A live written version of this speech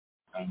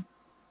Okay.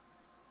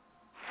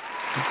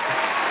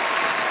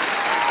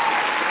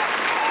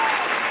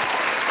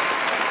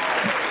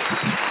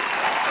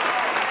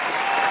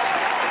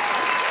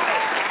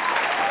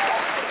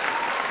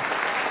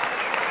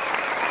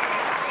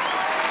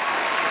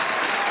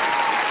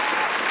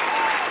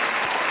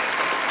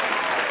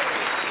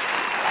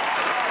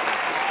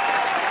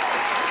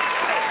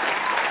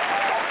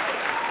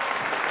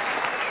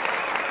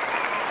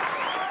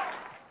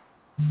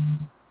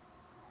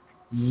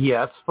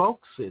 Yes,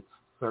 folks, it's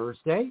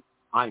Thursday.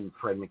 I'm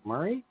Fred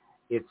McMurray.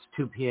 It's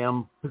 2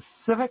 p.m.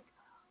 Pacific,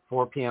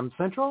 4 p.m.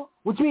 Central,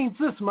 which means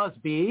this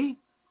must be...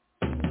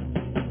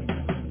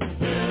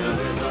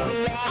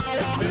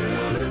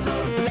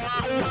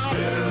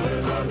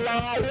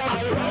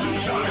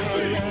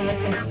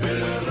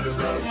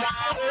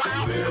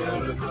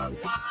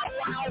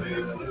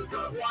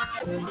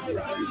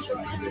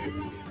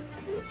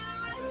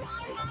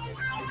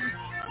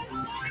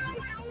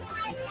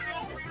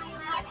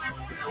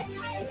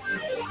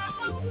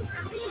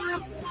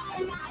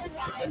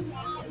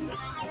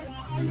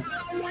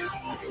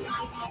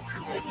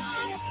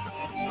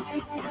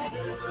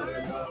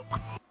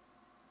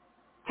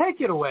 Take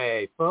it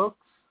away, folks.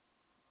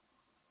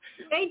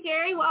 Hey,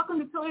 Jerry, welcome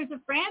to Pillars of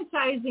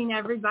Franchising,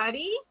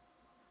 everybody.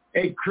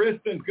 Hey,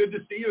 Kristen, good to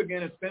see you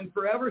again. It's been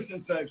forever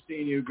since I've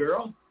seen you,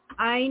 girl.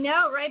 I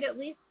know, right? At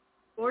least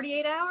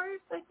 48 hours,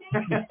 I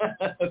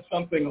think.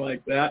 Something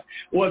like that.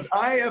 Was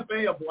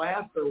IFA a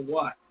blast or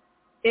what?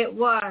 It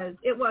was.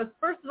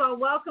 First of all,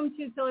 welcome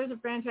to Pillars of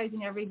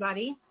Franchising,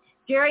 everybody.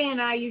 Jerry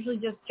and I usually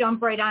just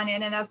jump right on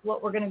in, and that's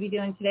what we're going to be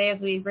doing today as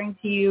we bring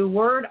to you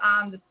Word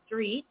on the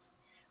Street,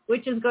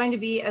 which is going to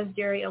be, as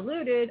Jerry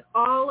alluded,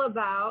 all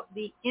about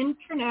the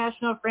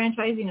International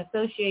Franchising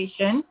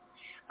Association,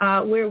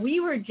 where we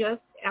were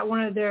just at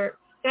one of their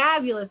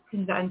fabulous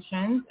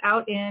conventions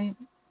out in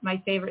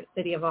my favorite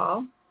city of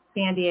all,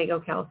 San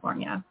Diego,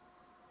 California.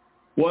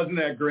 Wasn't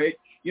that great?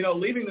 You know,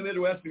 leaving the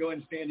Midwest and going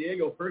to San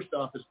Diego, first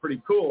off, is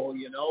pretty cool,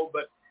 you know,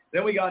 but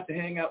then we got to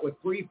hang out with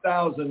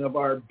 3,000 of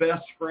our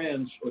best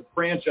friends with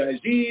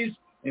franchisees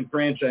and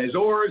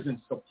franchisors and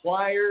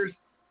suppliers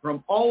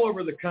from all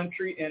over the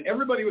country, and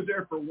everybody was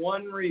there for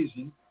one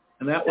reason,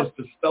 and that was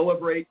to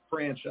celebrate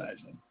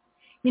franchising.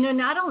 You know,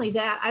 not only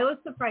that, I was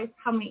surprised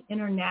how many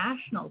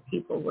international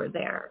people were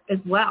there as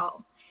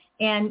well.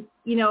 And,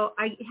 you know,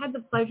 I had the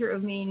pleasure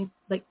of meeting,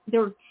 like,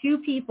 there were two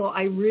people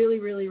I really,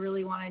 really,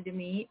 really wanted to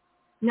meet,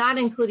 not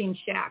including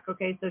Shaq,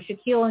 okay? So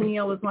Shaquille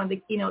O'Neal was one of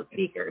the keynote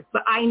speakers,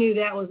 but I knew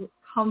that was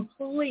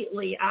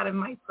completely out of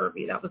my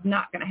purview. That was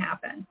not going to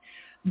happen.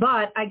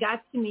 But I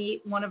got to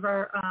meet one of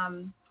our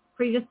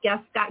previous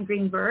guests, Scott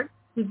Greenberg,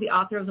 who's the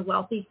author of The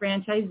Wealthy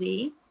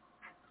Franchisee.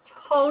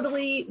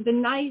 Totally the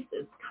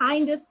nicest,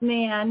 kindest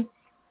man,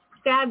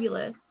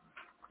 fabulous.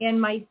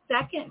 And my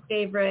second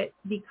favorite,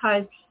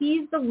 because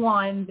he's the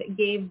one that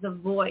gave the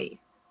voice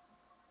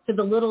to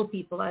the little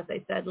people, as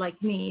I said, like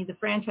me, the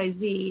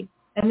franchisee,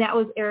 and that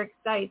was Eric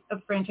Seitz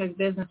of Franchise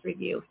Business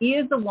Review. He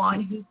is the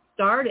one who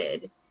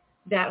started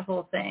that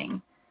whole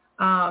thing.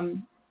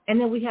 And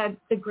then we had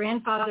the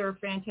grandfather of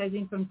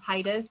franchising from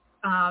Titus,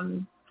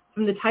 from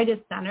the Titus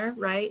Center,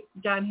 right,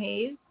 John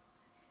Hayes.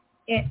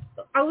 And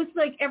I was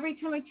like, every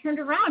time I turned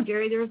around,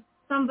 Jerry, there was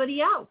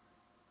somebody else.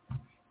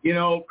 You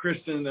know,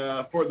 Kristen,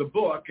 for the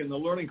book and the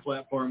learning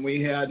platform,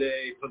 we had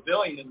a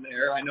pavilion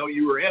there. I know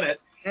you were in it.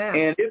 Yeah.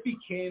 And it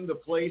became the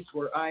place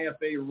where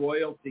IFA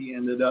royalty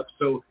ended up.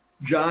 So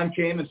John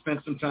came and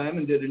spent some time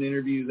and did an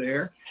interview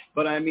there.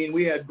 But, I mean,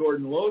 we had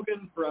Gordon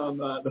Logan from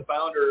the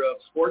founder of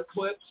Sport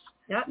Clips.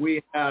 Yep.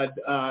 We had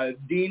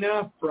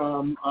Dina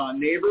from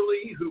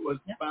Neighborly, who was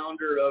the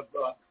founder of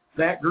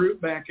that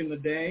group back in the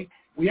day.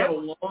 We had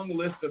a long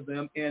list of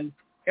them, and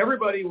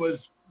everybody was,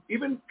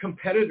 even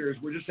competitors,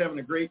 were just having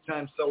a great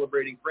time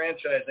celebrating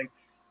franchising.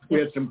 We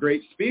had some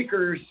great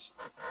speakers.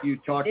 You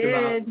talked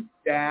about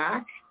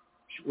Shaq.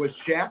 Was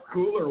Shaq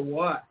cool or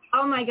what?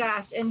 Oh, my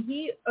gosh. And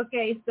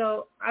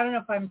so I don't know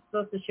if I'm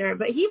supposed to share it,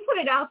 but he put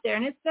it out there,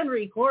 and it's been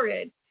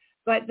recorded.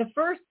 But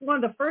one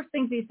of the first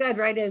things he said,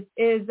 right, is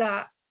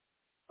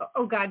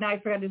oh, God, now I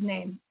forgot his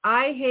name.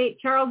 I hate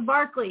Charles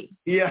Barkley.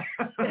 Yeah.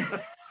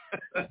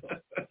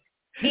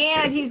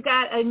 And he's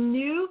got a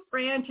new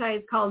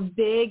franchise called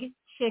Big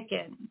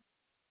Chicken.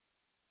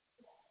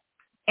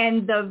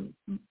 And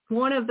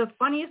one of the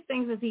funniest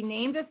things is he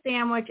named a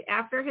sandwich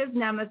after his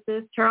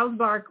nemesis, Charles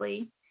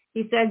Barkley.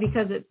 He said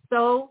because it's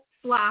so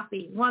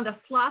sloppy, one of the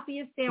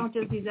sloppiest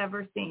sandwiches he's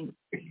ever seen.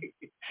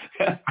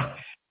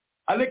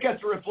 I think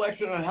that's a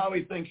reflection on how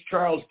he thinks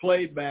Charles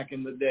played back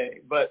in the day.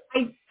 But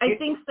I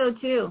think so,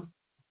 too.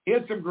 He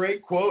had some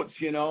great quotes.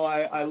 You know,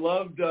 I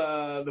loved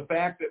the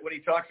fact that when he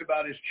talks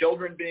about his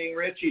children being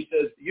rich, he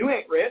says, "You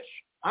ain't rich.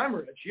 I'm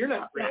rich. You're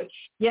not rich."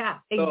 Yeah,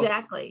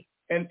 exactly.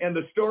 So, and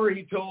the story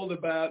he told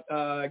about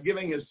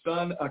giving his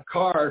son a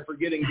car for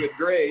getting good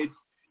grades,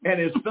 and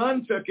his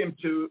son took him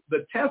to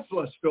the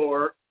Tesla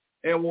store,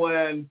 and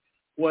when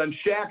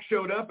Shaq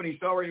showed up and he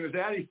saw where he was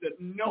at, he said,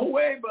 "No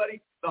way,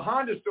 buddy. The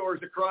Honda store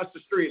is across the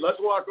street. Let's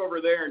walk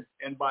over there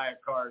and buy a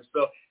car."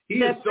 So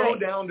he is so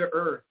down to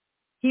earth.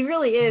 He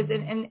really is.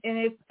 And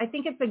I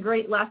think it's a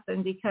great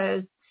lesson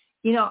because,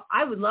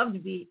 I would love to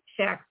be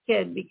Shaq's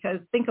kid because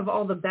think of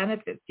all the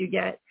benefits you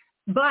get,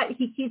 but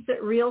he keeps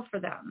it real for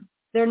them.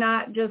 They're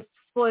not just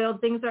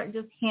spoiled. Things aren't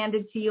just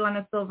handed to you on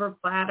a silver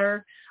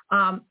platter.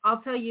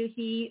 I'll tell you,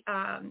 he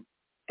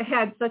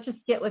had such a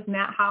skit with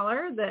Matt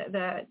Holler,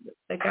 the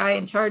guy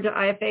in charge of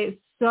IFA.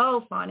 It's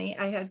so funny.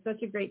 I had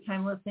such a great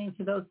time listening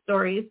to those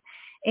stories.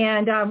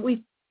 And I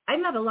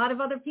met a lot of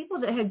other people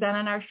that had been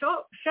on our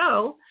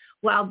show.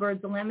 Wild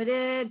Birds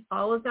Unlimited,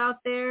 Paul was out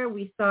there.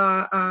 We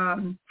saw,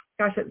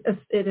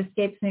 it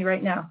escapes me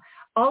right now.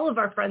 All of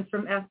our friends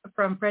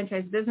from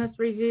Franchise Business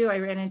Review, I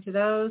ran into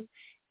those.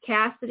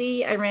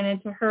 Cassidy, I ran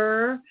into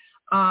her.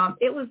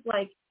 It was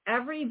like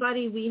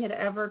everybody we had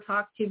ever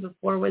talked to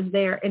before was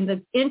there. And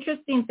the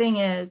interesting thing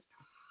is,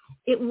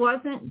 it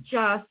wasn't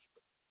just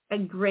a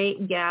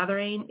great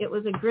gathering. It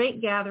was a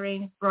great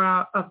gathering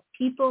of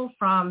people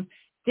from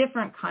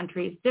different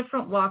countries,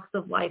 different walks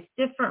of life,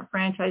 different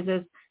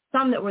franchises,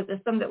 some that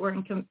were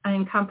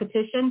in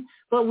competition,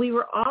 but we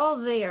were all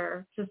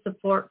there to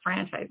support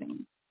franchising.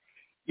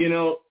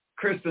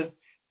 Kristen,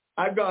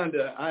 I've gone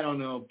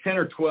to, 10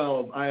 or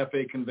 12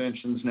 IFA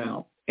conventions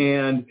now,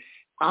 and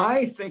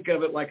I think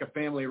of it like a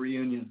family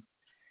reunion.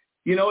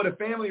 At a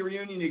family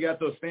reunion, you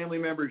got those family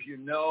members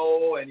and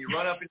you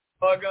run up and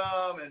hug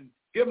them and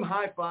give them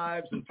high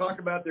fives and talk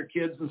about their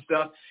kids and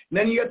stuff. And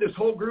then you got this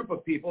whole group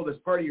of people that's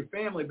part of your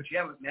family, but you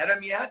haven't met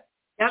them yet.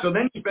 Yep. So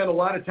then you spend a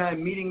lot of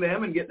time meeting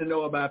them and getting to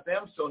know about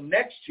them. So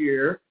next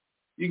year,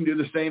 you can do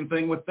the same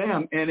thing with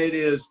them. And it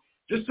is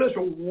just such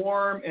a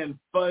warm and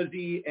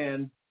fuzzy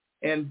and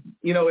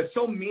it's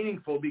so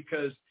meaningful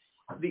because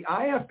the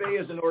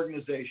IFA as an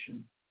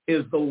organization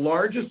is the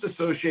largest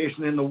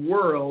association in the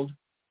world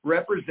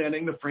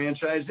representing the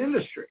franchise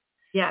industry.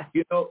 Yeah.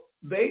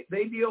 They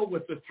deal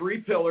with the three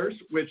pillars,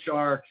 which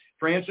are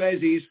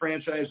franchisees,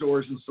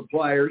 franchisors, and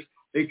suppliers.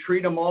 They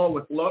treat them all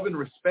with love and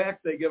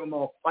respect. They give them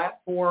all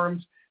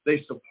platforms.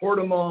 They support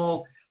them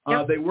all.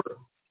 Yep. They work.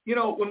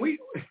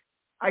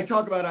 I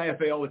talk about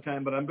IFA all the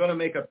time, but I'm going to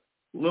make a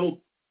little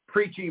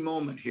preachy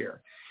moment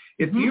here.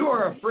 If you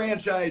are a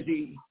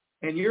franchisee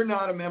and you're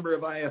not a member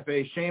of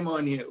IFA, shame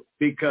on you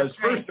because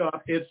first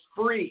off, it's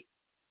free.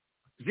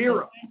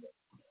 Zero.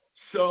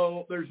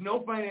 So there's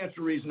no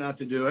financial reason not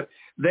to do it.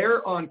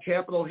 They're on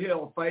Capitol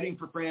Hill fighting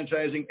for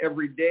franchising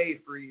every day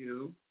for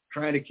you,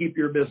 trying to keep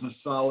your business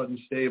solid and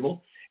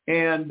stable.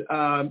 And,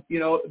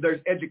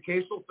 there's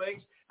educational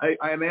things.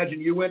 I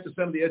imagine you went to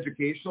some of the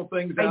educational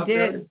things out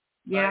there. I did.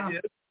 Yeah.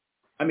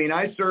 I did.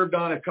 I served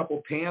on a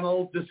couple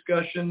panel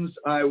discussions.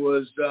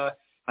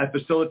 I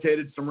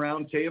facilitated some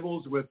round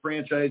tables with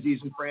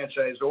franchisees and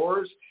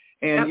franchisors.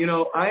 And,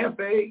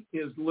 IFA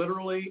is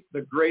literally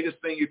the greatest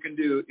thing you can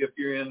do if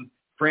you're in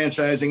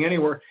franchising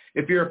anywhere.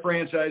 If you're a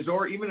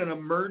franchisor, even an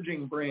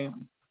emerging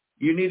brand,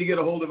 you need to get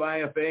a hold of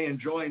IFA and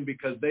join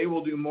because they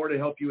will do more to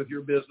help you with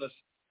your business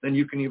than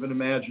you can even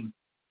imagine.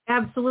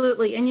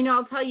 Absolutely. And,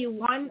 I'll tell you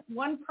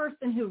one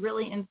person who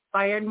really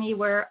inspired me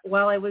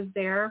while I was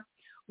there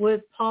was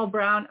Paul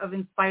Brown of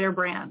Inspire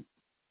Brands.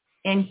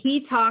 And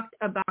he talked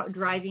about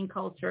driving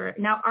culture.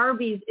 Now,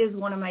 Arby's is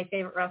one of my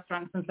favorite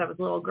restaurants since I was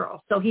a little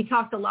girl. So he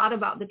talked a lot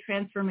about the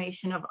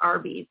transformation of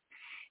Arby's.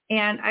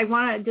 And I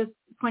want to just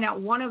point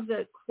out one of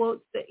the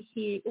quotes that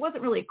it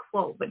wasn't really a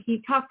quote, but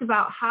he talked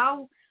about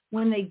how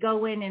when they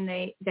go in and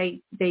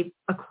they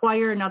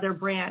acquire another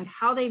brand,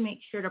 how they make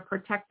sure to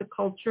protect the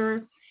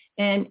culture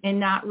and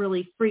not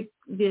really freak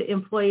the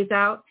employees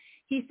out.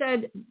 He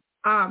said,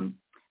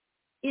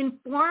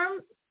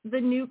 inform the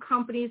new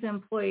company's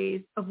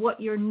employees of what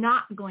you're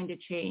not going to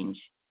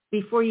change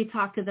before you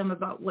talk to them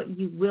about what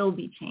you will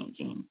be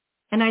changing.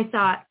 And I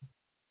thought,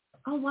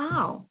 oh,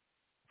 wow,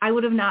 I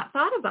would have not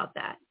thought about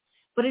that.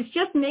 But it's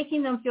just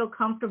making them feel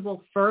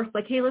comfortable first.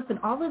 Like, hey, listen,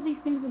 all of these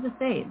things are the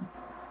same.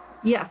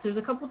 Yes, there's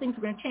a couple of things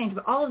we're going to change,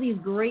 but all of these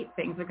great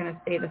things are going to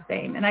stay the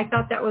same. And I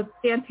thought that was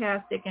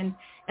fantastic. And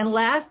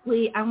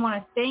lastly, I want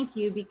to thank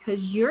you because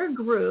your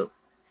group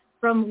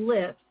from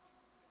Lyft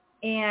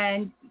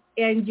and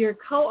your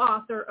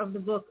co-author of the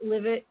book,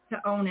 Live It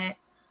to Own It,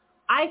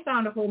 I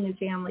found a whole new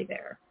family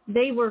there.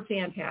 They were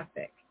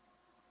fantastic.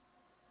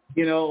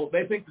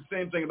 They think the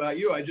same thing about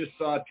you. I just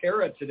saw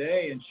Tara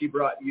today, and she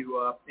brought you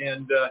up.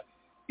 And,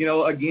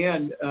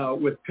 again,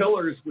 with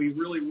Pillars, we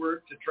really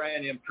work to try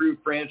and improve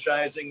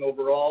franchising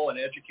overall and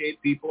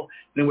educate people.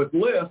 And with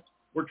Lyft,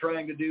 we're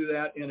trying to do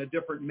that in a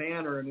different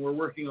manner, and we're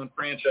working on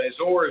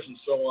franchisors and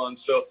so on.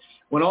 So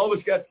when all of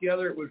us got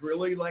together, it was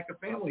really like a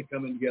family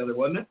coming together,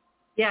 wasn't it?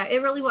 Yeah, it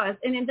really was.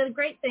 And the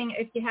great thing,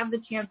 if you have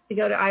the chance to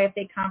go to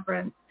IFA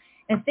conference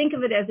and think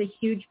of it as a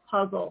huge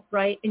puzzle,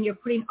 right? And you're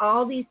putting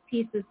all these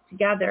pieces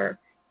together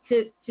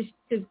to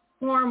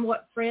form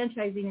what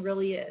franchising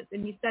really is.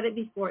 And you said it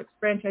before, it's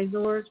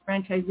franchisors,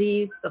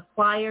 franchisees,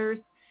 suppliers.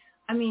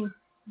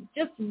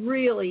 Just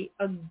really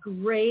a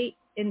great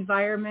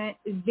environment,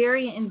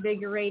 very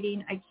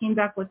invigorating. I came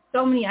back with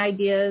so many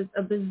ideas,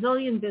 a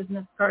bazillion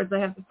business cards I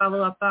have to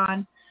follow up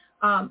on.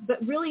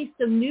 But really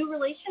some new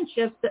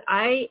relationships that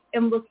I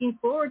am looking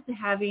forward to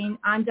having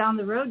on down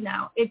the road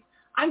now.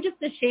 I'm just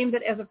ashamed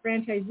that as a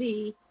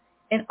franchisee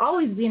and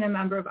always being a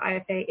member of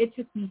IFA, it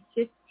took me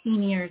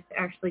 15 years to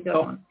actually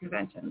go to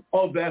conventions.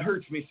 Oh, that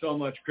hurts me so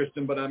much,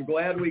 Kristen, but I'm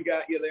glad we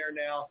got you there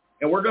now.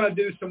 And we're going to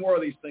do some more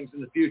of these things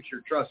in the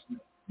future, trust me.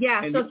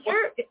 Yeah, and so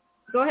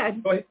go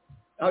ahead. Go ahead.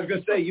 I was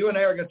going to say, you and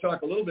I are going to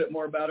talk a little bit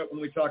more about it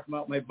when we talk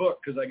about my book,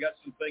 because I got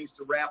some things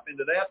to wrap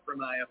into that from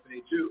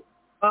IFA too.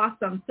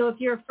 Awesome. So if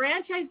you're a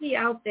franchisee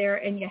out there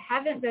and you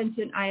haven't been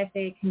to an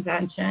IFA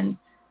convention,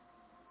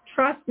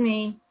 trust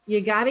me, you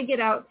got to get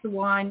out to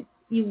one.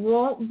 You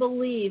won't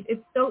believe.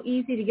 It's so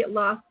easy to get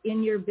lost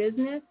in your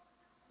business,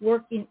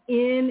 working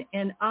in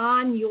and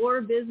on your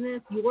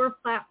business, your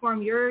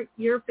platform, your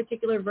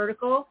particular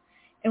vertical.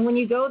 And when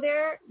you go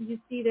there, you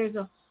see there's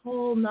a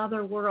whole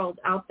nother world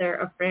out there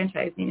of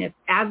franchising. It's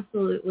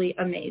absolutely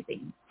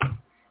amazing.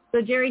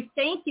 So Jerry,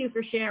 thank you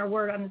for sharing our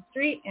word on the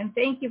street, and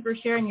thank you for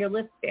sharing your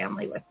List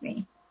family with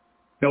me.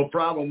 No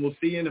problem. We'll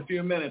see you in a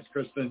few minutes,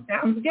 Kristen.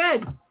 Sounds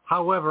good.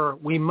 However,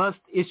 we must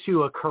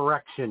issue a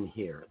correction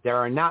here. There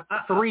are not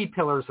 3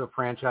 pillars of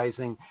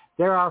franchising.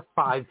 There are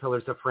 5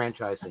 pillars of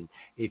franchising.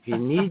 If you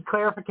need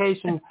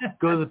clarification,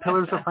 go to the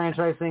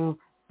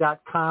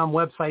pillarsofranchising.com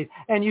website,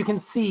 and you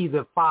can see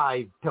the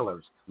 5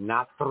 pillars,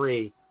 not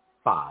 3,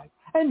 5.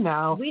 And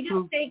now we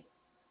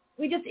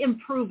just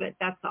improve it.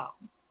 That's all.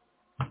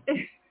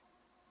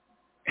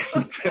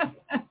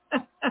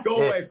 Go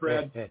away,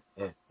 Fred.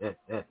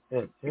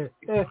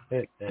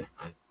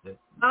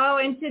 Oh,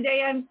 and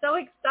today I'm so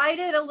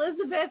excited,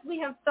 Elizabeth. We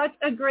have such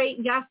a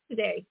great guest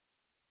today.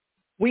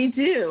 We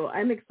do.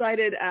 I'm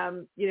excited.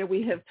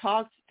 We have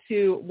talked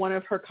to one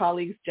of her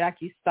colleagues,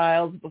 Jackie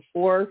Stiles,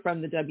 before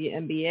from the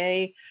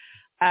WNBA,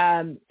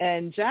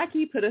 and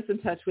Jackie put us in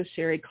touch with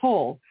Sherry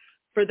Cole.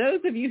 For those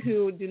of you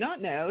who do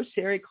not know,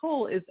 Sherry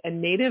Cole is a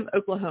native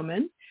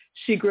Oklahoman.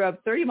 She grew up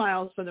 30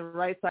 miles from the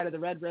right side of the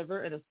Red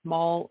River in a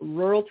small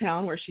rural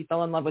town where she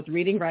fell in love with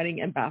reading,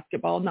 writing, and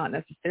basketball, not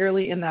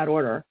necessarily in that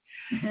order.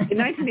 In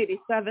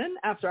 1987,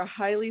 after a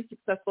highly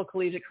successful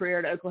collegiate career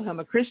at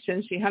Oklahoma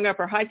Christian, she hung up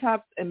her high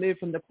tops and moved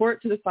from the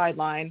court to the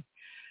sideline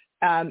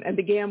and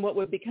began what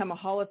would become a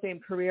Hall of Fame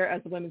career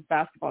as a women's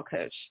basketball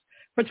coach.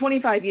 For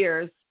 25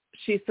 years,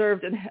 she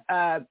served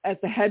as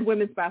the head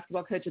women's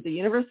basketball coach at the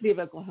University of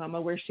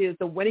Oklahoma, where she is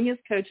the winningest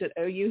coach at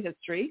OU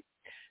history.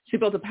 She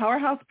built a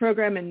powerhouse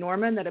program in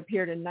Norman that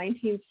appeared in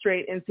 19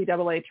 straight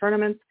NCAA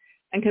tournaments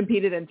and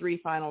competed in 3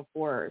 Final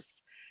Fours.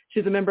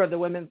 She's a member of the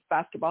Women's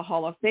Basketball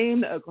Hall of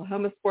Fame, the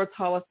Oklahoma Sports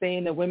Hall of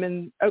Fame,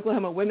 the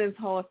Oklahoma Women's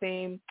Hall of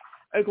Fame,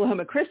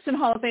 Oklahoma Christian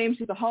Hall of Fame.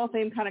 She's a Hall of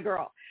Fame kind of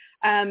girl.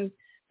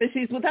 But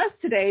she's with us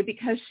today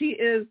because she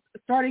is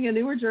starting a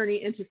newer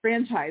journey into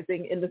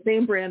franchising in the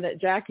same brand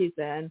that Jackie's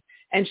in,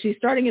 and she's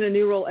starting in a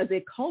new role as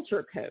a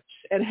culture coach.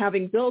 And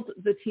having built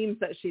the teams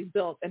that she's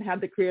built and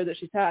had the career that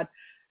she's had,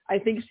 I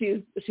think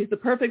she's the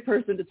perfect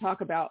person to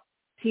talk about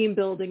team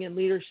building and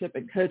leadership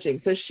and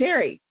coaching. So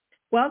Sherry,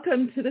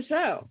 welcome to the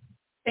show.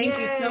 Thank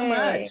you so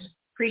much.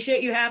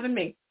 Appreciate you having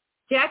me.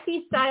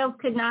 Jackie Stiles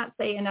could not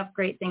say enough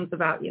great things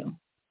about you.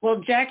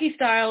 Well, Jackie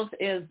Stiles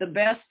is the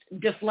best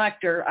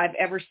deflector I've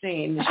ever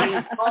seen. She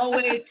is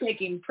always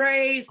taking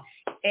praise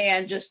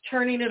and just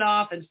turning it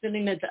off and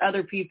sending it to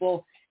other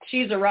people.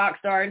 She's a rock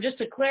star. And just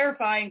to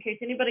clarify, in case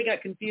anybody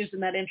got confused in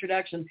that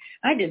introduction,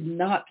 I did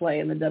not play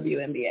in the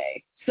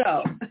WNBA.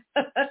 So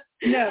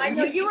no, I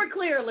know you were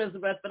clear,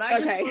 Elizabeth, but I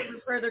just wanted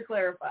to further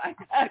clarify.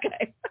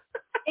 Okay.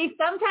 Hey,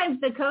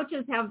 sometimes the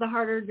coaches have the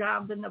harder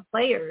job than the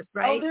players,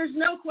 right? Oh, there's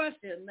no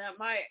question that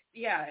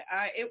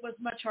it was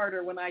much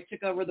harder when I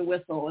took over the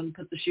whistle and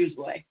put the shoes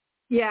away.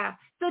 Yeah.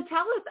 So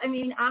tell us,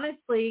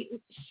 honestly,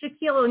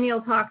 Shaquille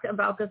O'Neal talked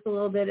about this a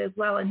little bit as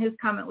well, and his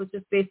comment was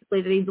just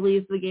basically that he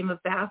believes the game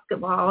of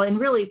basketball and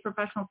really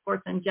professional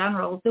sports in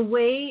general, the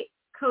way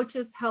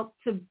coaches help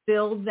to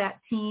build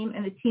that team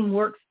and the team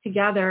works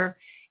together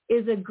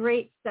is a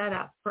great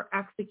setup for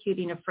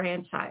executing a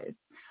franchise.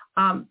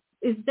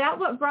 Is that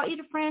what brought you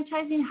to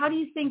franchising? How do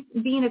you think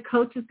being a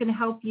coach is going to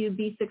help you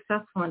be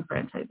successful in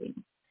franchising?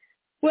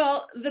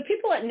 Well, the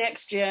people at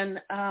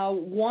NextGen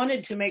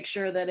wanted to make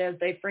sure that as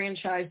they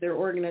franchise their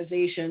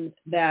organization,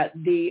 that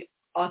the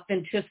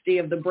authenticity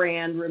of the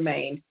brand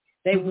remained.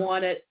 They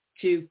wanted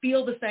to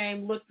feel the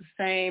same, look the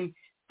same,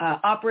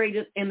 operate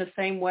in the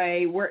same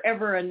way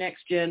wherever a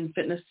NextGen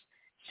fitness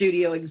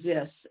studio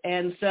exists.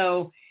 And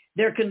so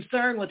their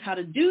concern with how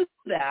to do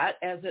that,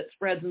 as it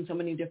spreads in so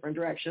many different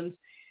directions,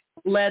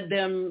 led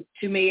them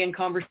to me in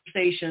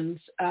conversations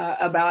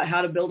about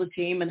how to build a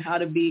team and how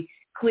to be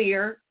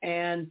clear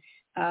and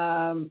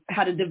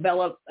how to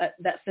develop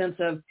that sense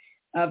of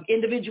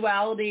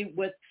individuality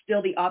with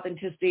still the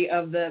authenticity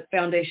of the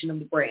foundation of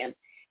the brand.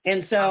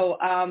 And so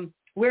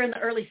we're in the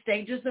early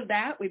stages of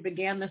that. We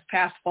began this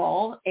past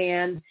fall,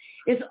 and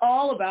it's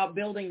all about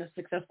building a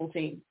successful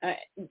team.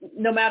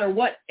 No matter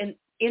what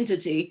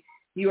entity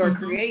you are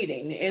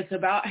creating, it's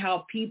about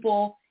how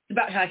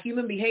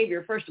human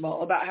behavior, first of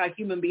all, about how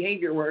human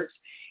behavior works,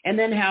 and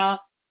then how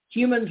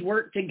humans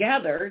work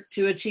together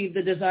to achieve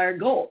the desired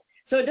goal.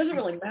 So it doesn't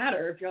really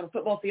matter if you're on a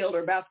football field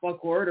or a basketball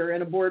court or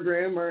in a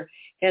boardroom or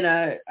in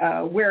a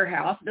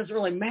warehouse. It doesn't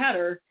really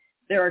matter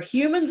there are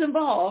humans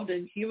involved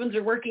and humans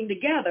are working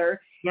together.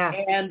 Yeah.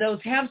 And those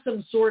have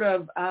some sort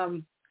of,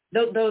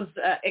 those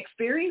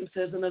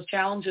experiences and those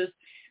challenges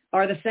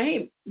are the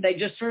same. They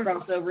just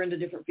cross over into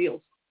different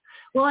fields.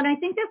 Well, and I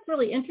think that's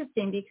really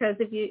interesting because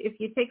if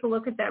you take a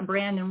look at that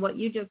brand and what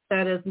you just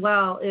said as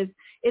well, is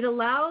it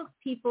allows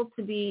people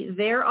to be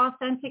their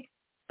authentic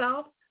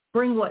self,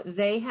 bring what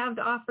they have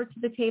to offer to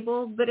the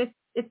table. But at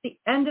the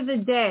end of the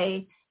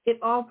day, it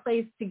all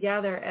plays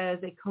together as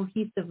a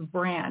cohesive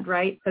brand,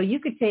 right? So you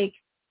could take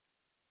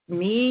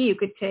me, you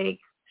could take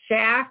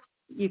Shaq,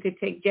 you could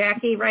take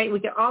Jackie, right? We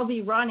could all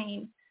be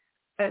running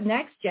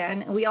Next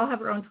Gen, and we all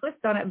have our own twist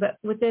on it, but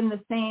within the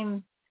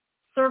same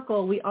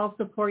circle, we all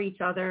support each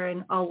other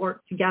and all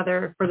work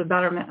together for the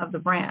betterment of the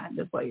brand,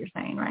 is what you're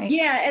saying, right?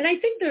 Yeah, and I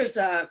think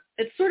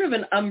it's sort of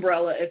an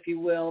umbrella, if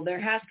you will. There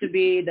has to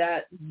be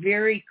that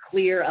very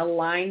clear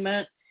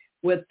alignment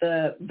with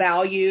the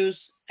values,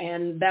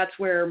 and that's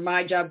where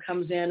my job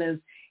comes in,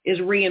 is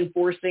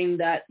reinforcing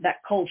that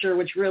culture,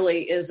 which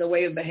really is a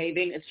way of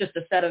behaving. It's just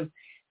a set of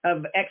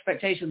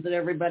expectations that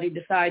everybody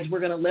decides we're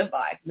going to live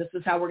by. This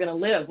is how we're going to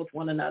live with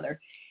one another.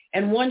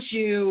 And once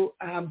you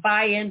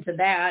buy into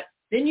that,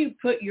 then you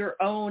put your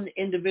own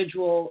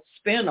individual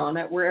spin on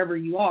it wherever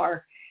you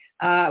are.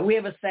 We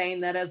have a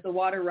saying that as the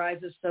water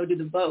rises, so do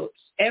the boats.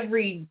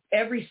 Every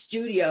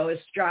studio is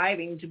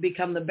striving to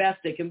become the best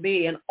it can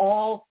be, and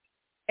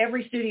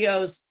every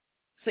studio's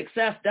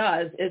success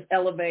does is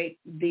elevate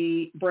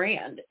the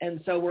brand.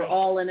 And so we're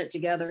all in it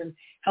together and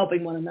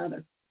helping one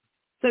another.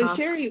 So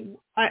Sherry,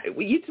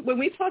 when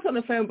we talked on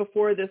the phone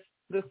before this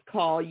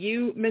call,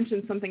 you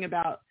mentioned something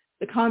about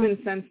the common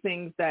sense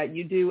things that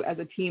you do as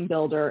a team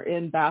builder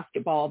in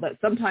basketball that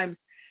sometimes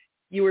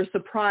you were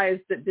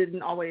surprised that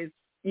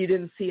you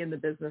didn't see in the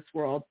business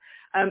world.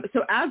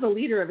 So as a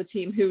leader of a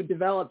team who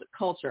developed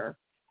culture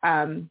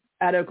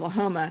at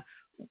Oklahoma,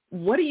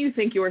 what do you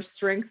think your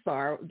strengths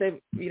are?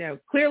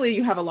 Clearly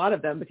you have a lot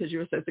of them because you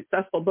were so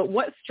successful, but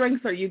what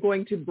strengths are you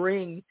going to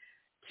bring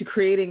to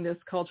creating this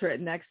culture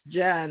at Next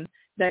Gen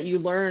that you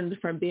learned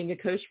from being a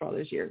coach for all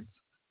those years?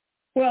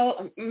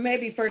 Well,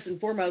 maybe first and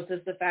foremost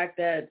is the fact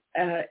that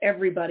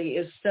everybody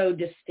is so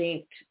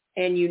distinct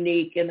and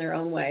unique in their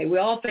own way. We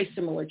all face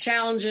similar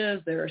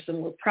challenges. There are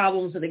similar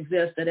problems that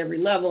exist at every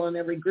level in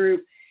every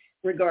group,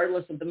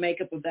 regardless of the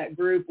makeup of that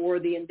group or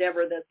the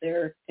endeavor that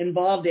they're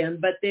involved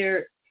in. But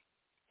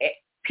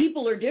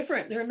people are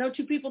different. There are no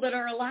two people that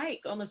are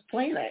alike on this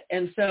planet.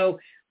 And so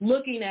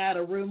looking at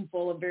a room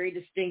full of very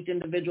distinct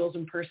individuals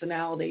and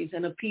personalities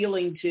and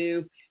appealing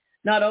to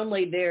not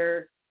only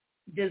their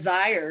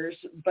desires,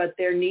 but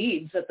their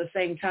needs at the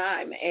same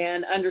time,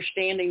 and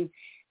understanding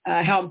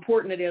how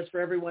important it is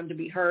for everyone to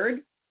be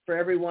heard, for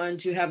everyone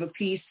to have a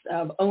piece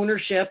of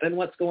ownership in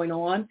what's going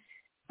on,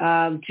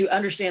 to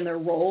understand their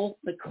role.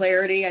 The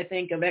clarity, I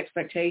think, of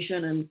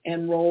expectation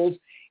and roles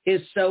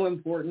is so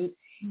important.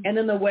 And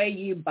then the way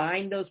you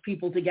bind those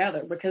people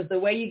together, because the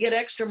way you get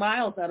extra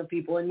miles out of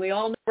people, and we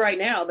all know right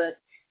now that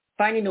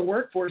finding a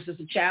workforce is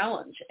a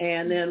challenge.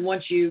 And then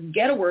once you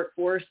get a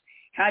workforce,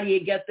 how do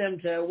you get them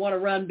to want to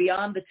run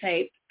beyond the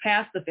tape,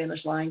 past the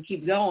finish line,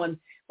 keep going?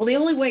 Well, the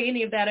only way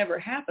any of that ever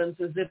happens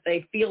is if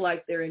they feel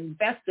like they're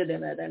invested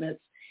in it, and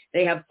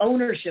they have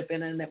ownership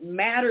in it, and it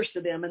matters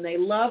to them, and they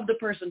love the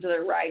person to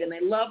their right and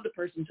they love the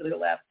person to their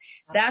left.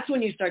 That's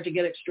when you start to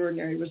get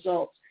extraordinary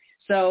results.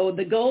 So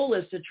the goal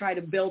is to try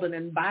to build an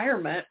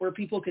environment where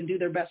people can do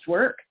their best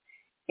work.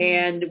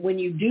 And when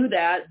you do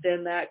that,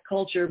 then that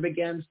culture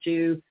begins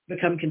to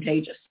become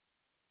contagious.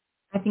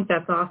 I think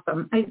that's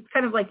awesome. It's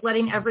kind of like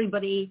letting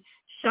everybody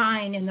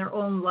shine in their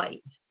own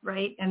light,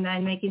 right? And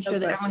then making sure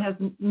that everyone has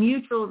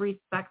mutual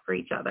respect for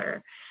each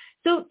other.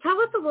 So tell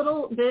us a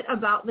little bit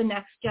about the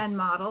Next Gen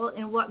model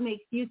and what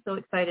makes you so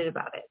excited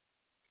about it.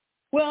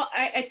 Well,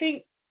 I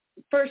think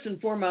first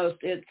and foremost,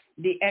 it's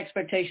the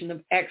expectation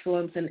of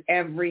excellence in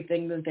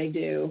everything that they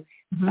do.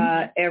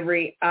 Mm-hmm.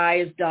 Every I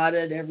is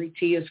dotted, every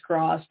T is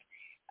crossed.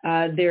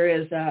 There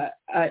is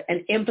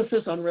an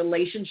emphasis on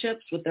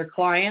relationships with their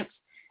clients.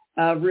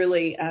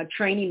 Really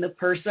training the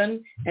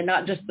person and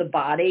not just the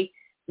body,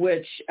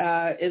 which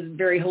is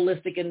very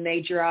holistic in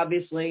nature,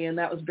 obviously, and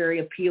that was very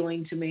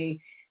appealing to me,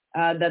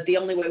 that the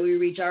only way we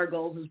reach our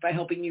goals is by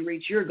helping you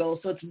reach your goals.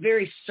 So it's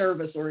very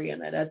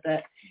service-oriented at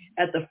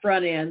the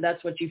front end.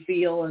 That's what you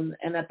feel,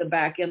 and at the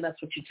back end,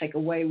 that's what you take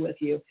away with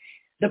you.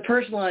 The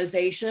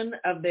personalization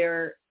of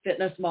their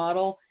fitness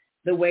model,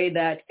 the way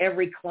that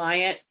every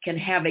client can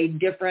have a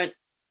different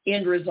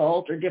end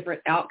result or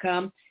different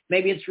outcome.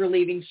 Maybe it's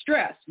relieving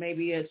stress.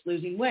 Maybe it's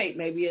losing weight.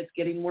 Maybe it's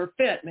getting more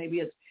fit. Maybe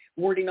it's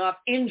warding off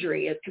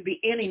injury. It could be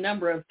any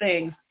number of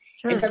things.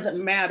 Sure. It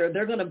doesn't matter.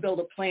 They're going to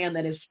build a plan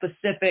that is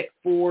specific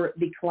for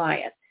the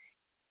client.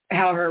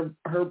 How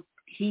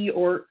he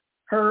or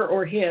her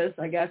or his,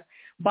 I guess,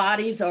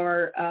 bodies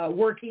are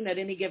working at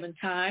any given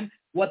time,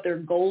 what their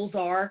goals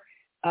are,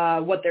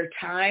 what their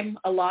time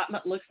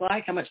allotment looks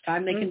like, how much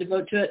time they can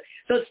devote to it.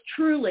 So it's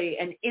truly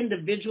an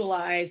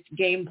individualized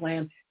game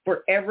plan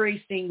for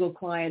every single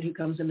client who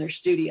comes in their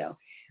studio.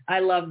 I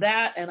love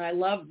that, and I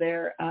love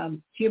their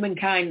human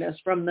kindness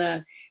from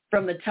the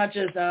from the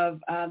touches of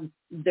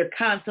they're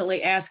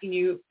constantly asking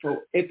you for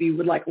if you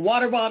would like a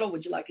water bottle,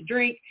 would you like a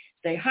drink,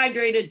 stay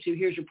hydrated, to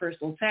here's your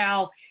personal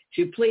towel,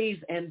 to please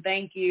and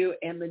thank you,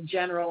 and the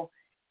general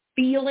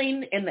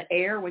feeling in the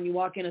air when you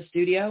walk in a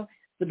studio.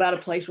 It's about a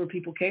place where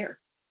people care.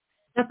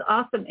 That's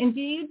awesome. And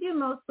do you do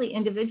mostly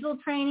individual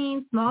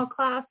training, small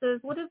classes?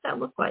 What does that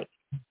look like?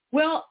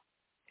 Well,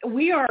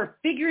 we are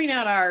figuring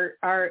out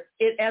our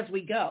it as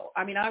we go.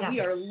 I mean, we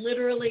are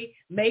literally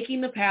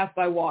making the path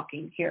by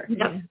walking here.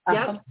 Yep.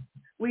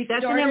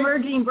 That's an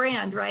emerging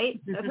brand, right?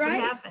 That's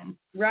right. What happens.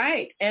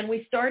 Right. And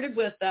we started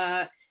with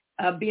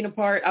being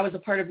I was a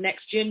part of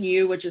Next Gen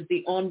U, which is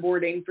the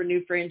onboarding for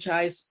new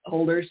franchise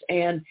holders.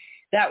 And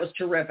that was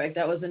terrific.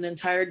 That was an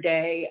entire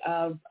day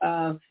of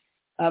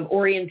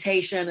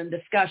orientation and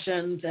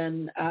discussions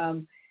and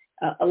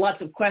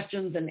lots of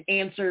questions and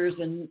answers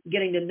and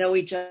getting to know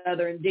each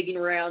other and digging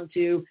around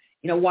to,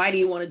 why do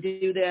you want to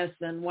do this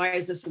and why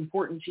is this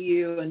important to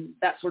you and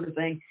that sort of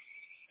thing.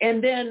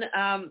 And then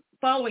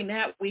following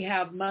that, we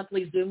have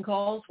monthly Zoom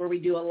calls where we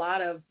do a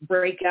lot of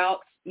breakouts.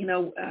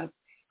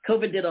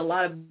 COVID did a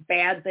lot of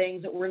bad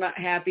things that we're not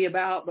happy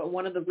about, but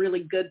one of the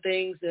really good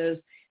things is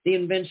the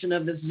invention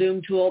of this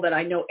Zoom tool that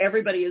I know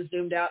everybody has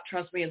Zoomed out.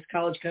 Trust me, as a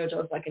college coach, I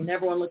was like, I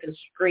never want to look at a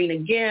screen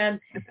again.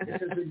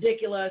 This is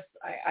ridiculous.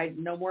 I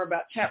know more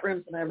about chat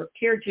rooms than I ever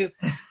cared to.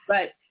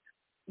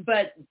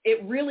 But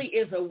it really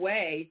is a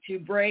way to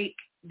break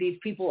these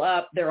people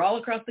up. They're all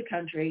across the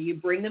country. You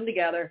bring them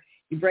together.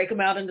 You break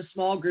them out into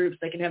small groups.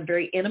 They can have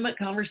very intimate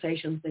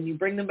conversations. Then you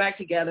bring them back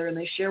together and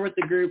they share with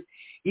the group.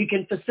 You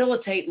can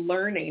facilitate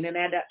learning and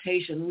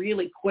adaptation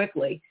really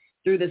quickly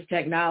through this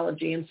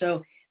technology. And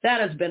so that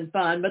has been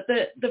fun. But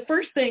the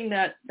first thing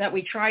that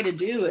we try to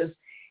do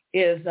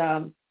is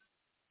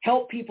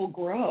help people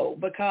grow,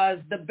 because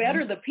the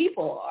better the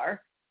people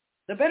are,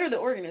 the better the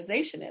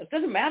organization is. It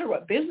doesn't matter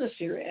what business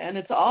you're in.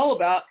 It's all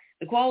about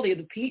the quality of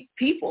the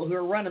people who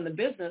are running the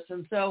business.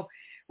 And so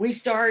we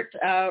start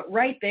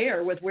right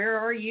there with where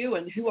are you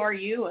and who are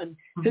you and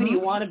who do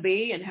you want to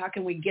be and how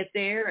can we get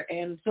there.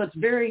 And so it's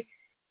very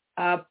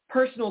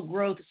personal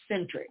growth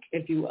centric,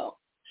 if you will.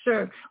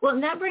 Sure. Well,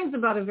 and that brings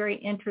about a very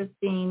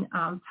interesting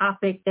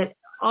topic that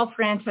all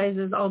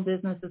franchises, all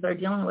businesses are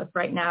dealing with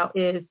right now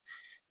is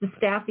the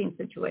staffing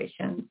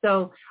situation.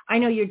 So I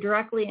know you're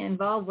directly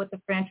involved with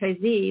the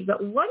franchisee,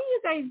 but what do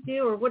you guys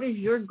do, or what is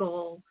your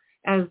goal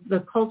as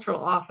the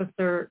cultural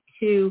officer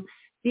to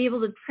be able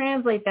to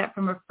translate that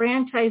from a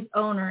franchise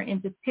owner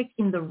into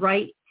picking the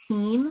right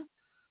team?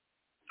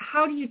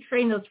 How do you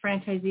train those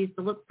franchisees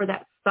to look for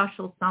that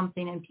special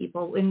something in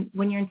people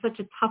when you're in such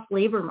a tough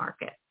labor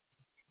market?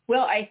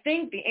 Well, I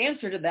think the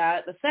answer to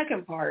that, the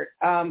second part,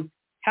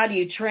 how do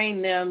you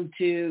train them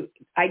to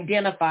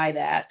identify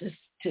that, just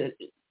to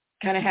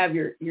kind of have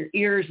your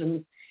ears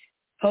and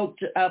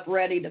poked up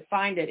ready to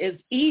find it, is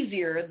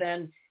easier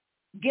than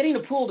getting a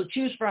pool to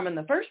choose from in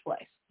the first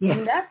place. Yeah.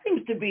 And that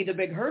seems to be the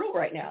big hurdle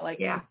right now. Like,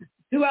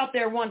 who out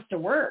there wants to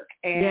work?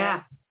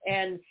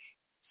 And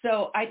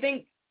so I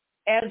think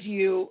as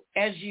you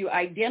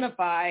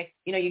identify,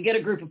 you get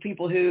a group of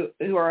people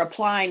who are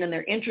applying and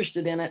they're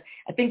interested in it.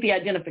 I think the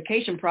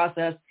identification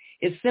process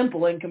is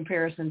simple in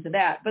comparison to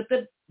that. But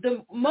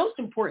the most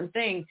important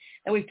thing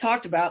that we've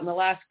talked about in the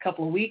last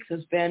couple of weeks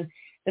has been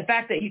the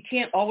fact that you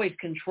can't always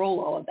control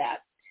all of that.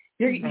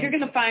 You're going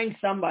to find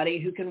somebody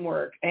who can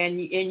work,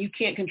 and you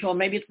can't control.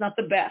 Maybe it's not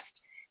the best.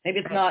 Maybe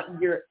it's not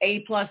your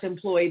A-plus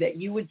employee that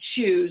you would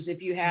choose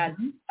if you had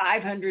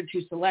 500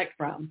 to select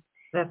from.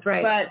 That's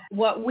right. But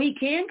what we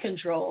can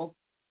control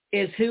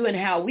is who and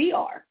how we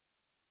are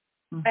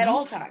at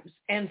all times.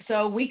 And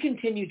so we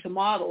continue to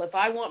model. If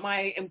I want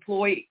my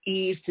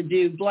employees to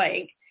do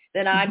blank,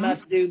 then I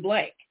must do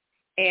blank.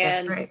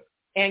 And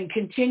and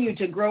continue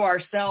to grow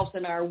ourselves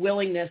and our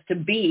willingness to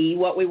be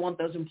what we want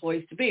those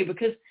employees to be.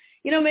 Because,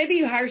 maybe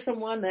you hire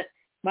someone that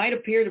might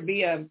appear to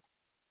be a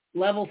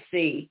level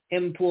C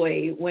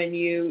employee when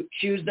you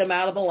choose them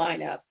out of the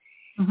lineup.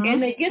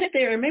 And they get it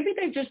there, and maybe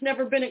they've just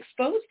never been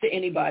exposed to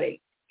anybody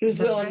who's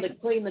willing to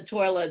clean the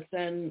toilets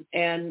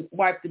and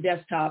wipe the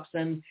desktops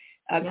and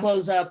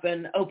close up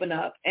and open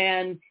up.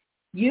 And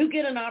you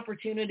get an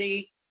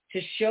opportunity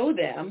to show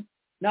them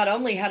not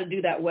only how to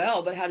do that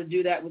well, but how to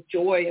do that with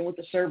joy and with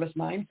the service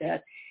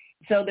mindset.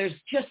 So there's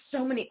just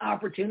so many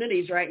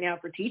opportunities right now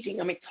for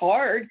teaching. I mean, it's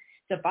hard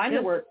to find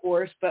the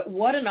workforce, but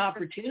what an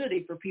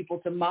opportunity for people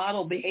to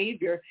model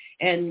behavior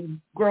and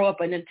grow up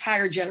an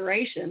entire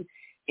generation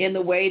in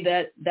the way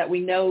that we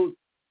know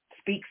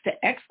speaks to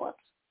excellence.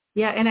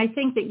 Yeah, and I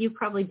think that you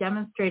probably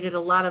demonstrated a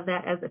lot of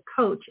that as a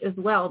coach as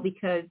well,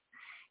 because,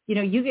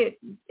 you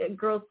get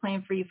girls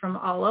playing for you from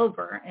all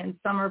over, and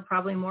some are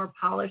probably more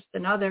polished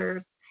than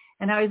others.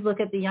 And I always look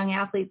at the young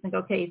athletes and go,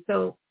 okay,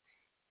 so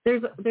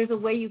there's a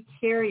way you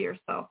carry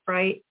yourself,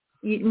 right?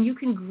 You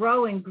can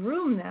grow and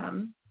groom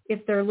them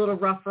if they're a little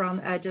rough around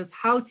the edges,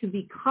 how to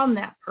become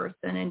that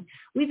person. And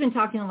we've been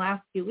talking the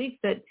last few weeks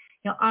that,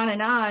 on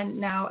and on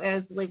now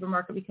as the labor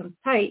market becomes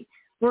tight,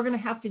 we're going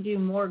to have to do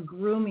more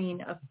grooming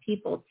of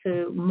people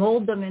to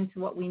mold them into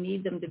what we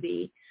need them to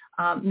be.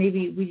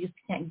 maybe we just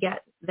can't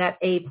get that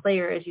A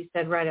player, as you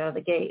said, right out of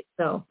the gate.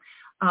 So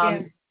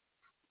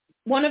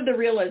one of the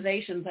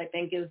realizations, I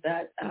think, is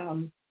that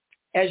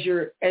as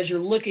you're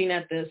looking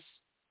at this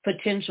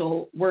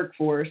potential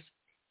workforce,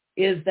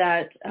 is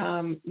that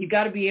you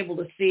got to be able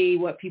to see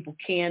what people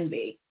can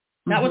be.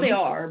 Not what they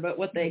are, but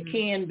what they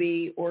can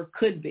be or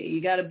could be.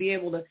 You got to be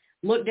able to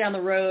look down the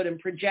road and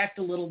project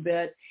a little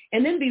bit,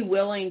 and then be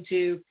willing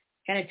to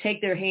kind of take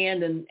their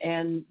hand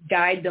and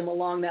guide them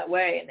along that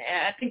way. And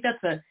I think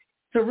it's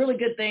a really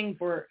good thing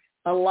for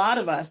a lot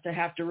of us to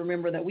have to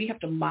remember that we have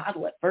to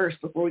model it first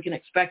before we can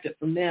expect it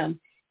from them.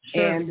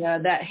 Sure. And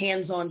that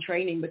hands-on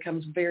training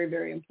becomes very,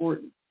 very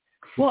important.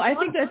 Well, I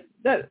think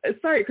that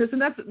sorry, Kristen,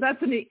 that's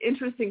an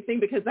interesting thing,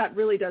 because that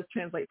really does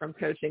translate from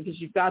coaching, because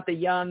you've got the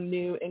young,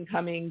 new,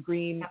 incoming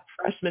green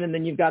freshmen, and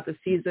then you've got the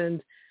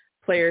seasoned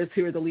players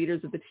who are the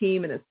leaders of the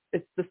team. And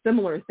it's the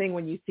similar thing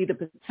when you see the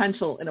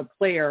potential in a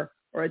player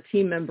or a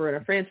team member in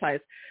a franchise.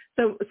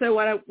 So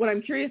what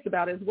I'm curious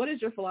about is, what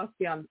is your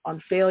philosophy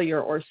on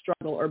failure or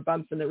struggle or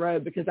bumps in the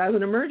road? Because as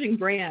an emerging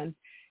brand,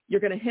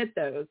 you're going to hit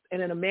those.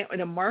 And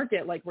in a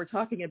market like we're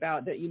talking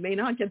about, that you may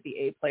not get the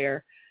A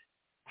player,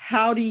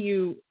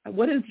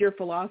 what is your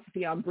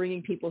philosophy on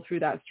bringing people through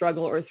that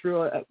struggle or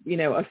through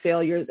a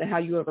failure, how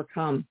you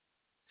overcome?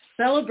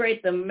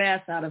 Celebrate the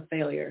mess out of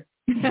failure.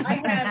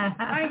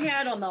 I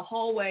had on the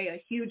hallway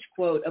a huge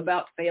quote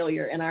about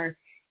failure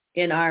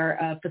in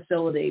our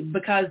facility,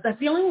 because that's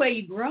the only way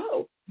you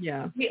grow.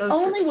 Yeah. The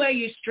only way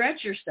you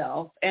stretch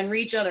yourself and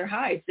reach other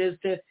heights is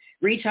to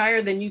reach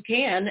higher than you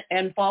can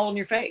and fall on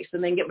your face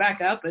and then get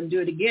back up and do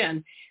it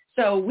again.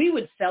 So we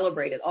would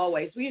celebrate it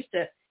always. We used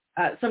to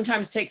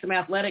sometimes take some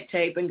athletic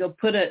tape and go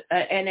put an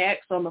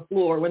X on the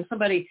floor when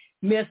somebody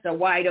missed a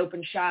wide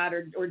open shot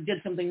or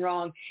did something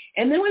wrong.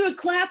 And then we would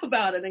clap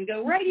about it and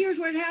go, right, here's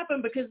where it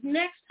happened, because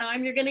next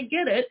time you're going to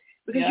get it,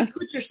 because you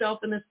put yourself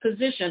in this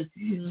position.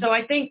 Mm-hmm. So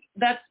I think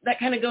that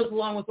kind of goes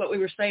along with what we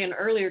were saying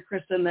earlier,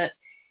 Kristen, that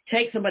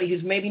take somebody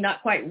who's maybe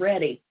not quite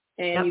ready,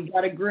 and you've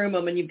got to groom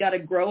them and you've got to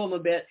grow them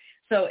a bit.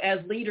 So as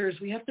leaders,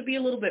 we have to be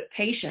a little bit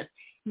patient,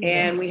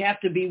 and we have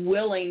to be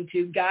willing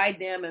to guide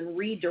them and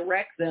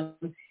redirect them.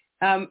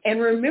 And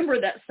remember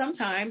that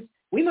sometimes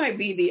we might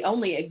be the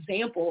only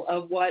example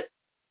of what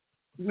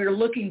we're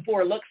looking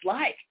for looks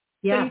like.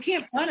 Yeah. So you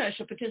can't punish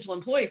a potential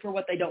employee for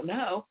what they don't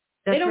know.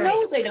 They don't know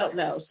what they don't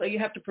know. So you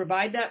have to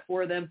provide that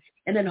for them,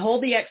 and then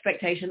hold the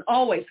expectation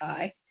always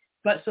high,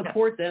 but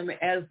support them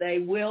as they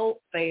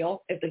will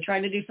fail. If they're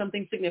trying to do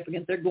something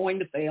significant, they're going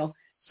to fail.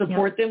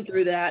 Support them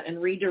through that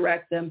and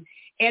redirect them.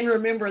 And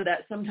remember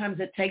that sometimes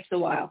it takes a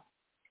while.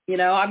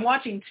 I'm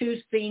watching 2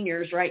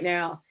 seniors right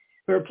now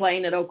who are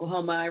playing at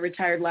Oklahoma. I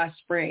retired last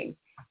spring,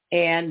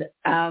 and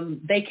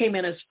they came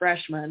in as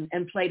freshmen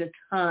and played a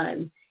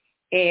ton,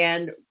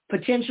 and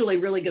potentially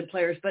really good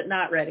players, but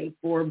not ready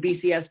for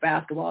BCS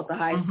basketball at the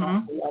highest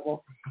possible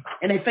level.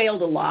 And they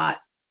failed a lot,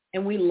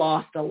 and we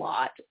lost a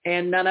lot,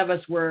 and none of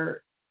us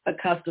were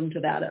accustomed to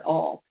that at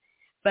all.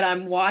 But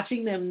I'm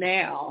watching them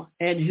now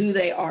and who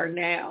they are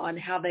now and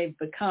how they've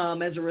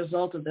become as a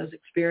result of those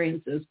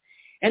experiences.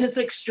 And it's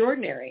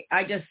extraordinary.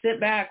 I just sit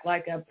back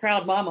like a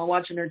proud mama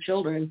watching her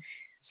children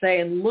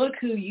saying, look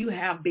who you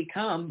have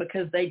become,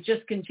 because they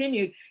just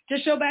continue to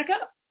show back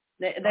up.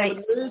 They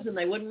would lose and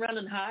they wouldn't run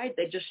and hide.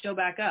 They just show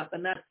back up.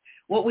 And that's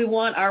what we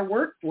want our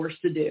workforce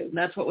to do. And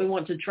that's what we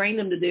want to train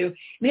them to do. And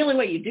the only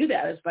way you do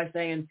that is by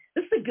saying,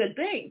 this is a good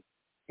thing.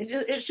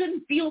 It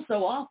shouldn't feel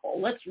so awful.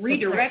 Let's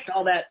redirect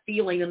all that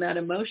feeling and that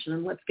emotion,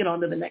 and let's get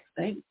on to the next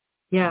thing.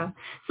 Yeah.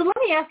 So let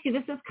me ask you,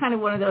 this is kind of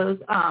one of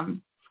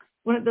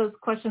those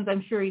questions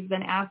I'm sure you've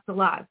been asked a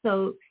lot.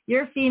 So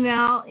you're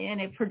female,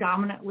 and it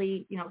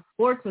predominantly,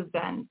 sports has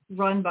been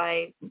run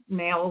by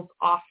males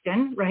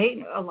often, right?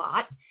 A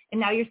lot.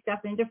 And now you're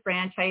stepping into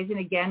franchising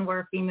again,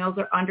 where females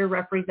are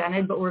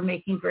underrepresented, but we're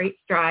making great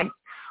strides.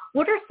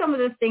 What are some of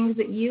the things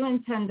that you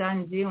intend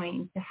on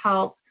doing to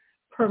help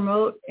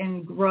promote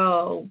and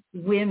grow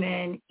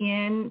women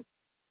in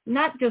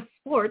not just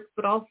sports,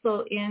 but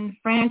also in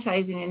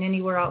franchising and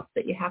anywhere else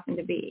that you happen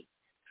to be?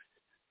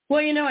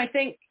 Well, I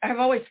think I've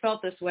always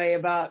felt this way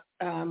about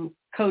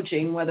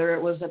coaching, whether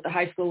it was at the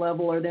high school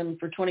level or then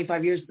for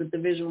 25 years at the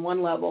Division I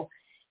level.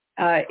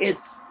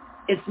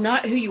 It's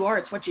not who you are,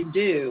 it's what you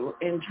do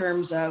in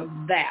terms of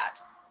that.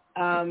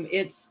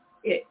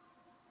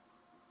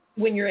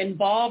 When you're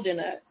involved in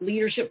a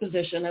leadership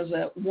position as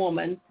a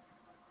woman,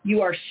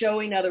 you are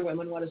showing other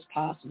women what is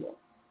possible.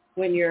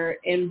 When you're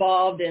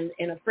involved in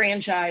a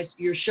franchise,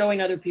 you're showing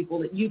other people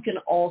that you can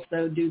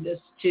also do this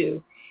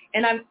too.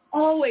 And I've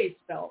always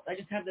felt, I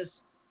just have this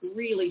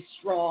really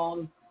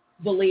strong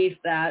belief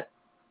that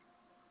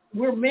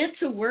we're meant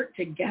to work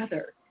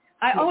together.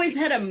 I always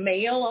had a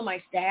male on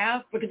my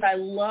staff because I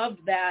loved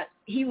that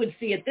he would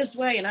see it this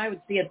way and I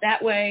would see it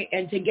that way.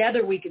 And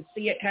together we could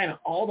see it kind of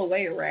all the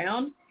way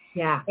around.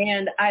 Yeah.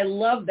 And I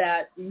love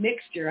that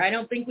mixture. I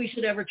don't think we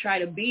should ever try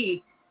to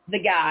be the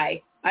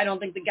guy. I don't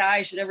think the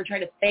guy should ever try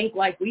to think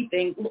like we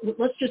think.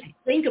 Let's just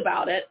think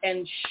about it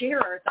and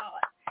share our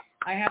thoughts.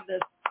 I have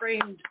this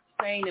framed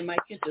saying in my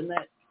kitchen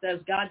that says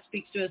God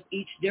speaks to us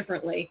each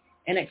differently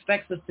and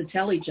expects us to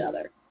tell each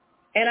other.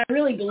 And I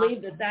really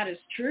believe that that is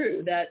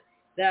true,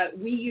 that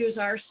we use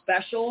our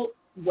special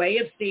way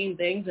of seeing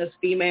things as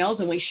females,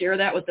 and we share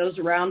that with those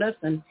around us,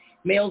 and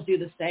males do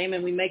the same,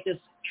 and we make this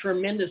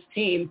tremendous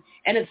team,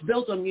 and it's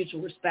built on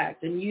mutual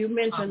respect. And you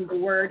mentioned the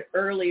word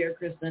earlier,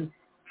 Kristen,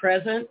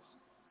 presence.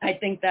 I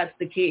think that's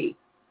the key.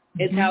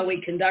 It's how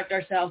we conduct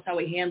ourselves, how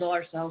we handle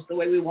ourselves, the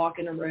way we walk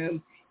in a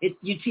room.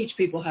 You teach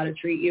people how to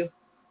treat you.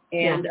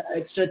 And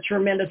it's a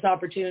tremendous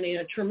opportunity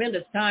and a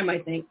tremendous time, I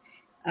think,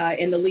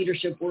 in the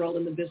leadership world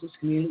and the business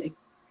community.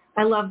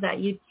 I love that.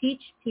 You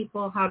teach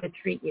people how to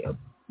treat you.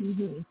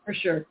 For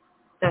sure.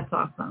 That's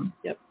awesome.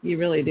 Yep, you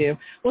really do.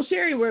 Well,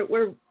 Sherry,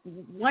 we're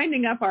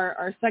winding up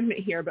our segment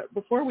here, but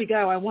before we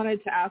go, I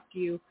wanted to ask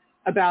you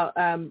about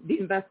the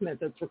investment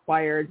that's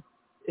required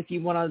if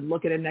you want to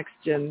look at a Next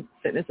Gen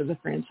Fitness as a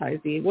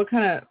franchisee. What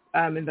kind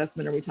of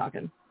investment are we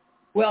talking?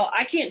 Well,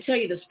 I can't tell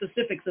you the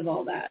specifics of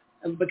all that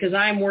because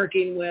I'm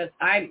working with,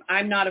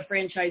 I'm not a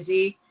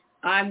franchisee.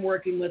 I'm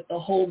working with the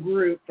whole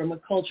group from a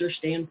culture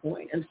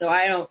standpoint. And so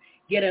I don't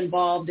get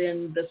involved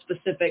in the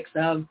specifics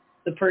of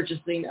the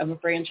purchasing of a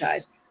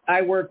franchise.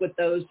 I work with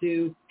those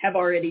who have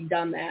already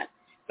done that.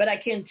 But I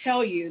can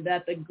tell you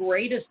that the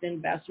greatest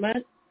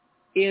investment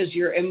is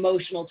your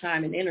emotional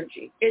time and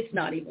energy. It's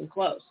not even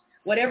close.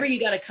 Whatever you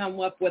got to come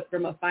up with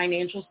from a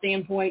financial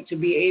standpoint to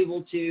be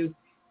able to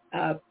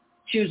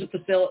choose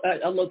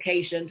a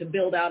location, to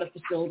build out a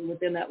facility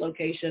within that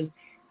location,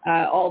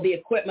 all the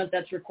equipment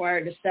that's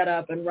required to set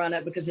up and run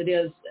it, because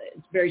it's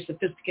very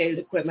sophisticated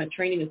equipment,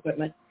 training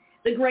equipment.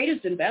 The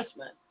greatest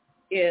investment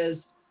is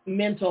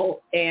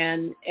mental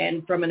and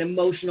from an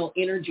emotional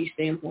energy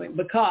standpoint,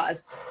 because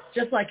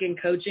just like in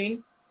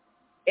coaching,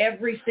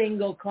 every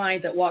single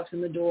client that walks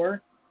in the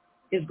door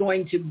is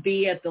going to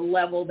be at the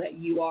level that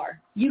you are.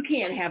 You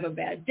can't have a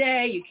bad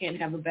day. You can't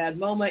have a bad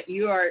moment.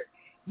 You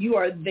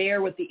are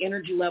there with the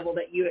energy level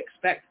that you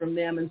expect from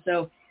them. And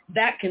so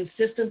that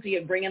consistency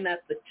of bringing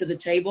that to the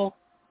table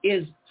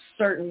is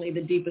certainly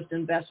the deepest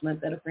investment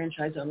that a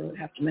franchise owner would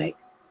have to make.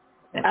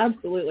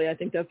 Absolutely. I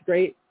think that's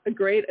great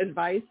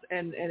advice.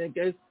 And it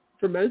goes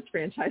for most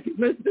franchises,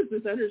 most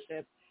business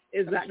ownership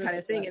is that kind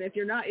of thing. And if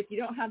you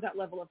don't have that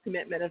level of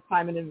commitment of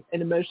time and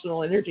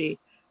emotional energy,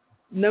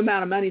 no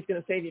amount of money is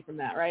going to save you from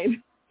that, right?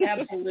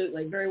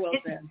 Absolutely. Very well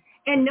said.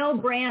 And no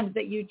brand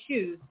that you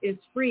choose is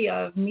free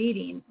of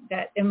needing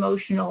that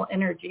emotional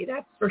energy.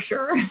 That's for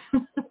sure.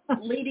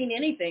 Leading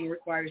anything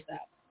requires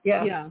that.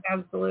 Yeah,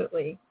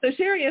 absolutely. So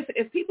Sherry,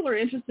 if people are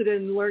interested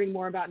in learning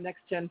more about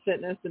Next Gen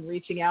Fitness and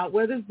reaching out,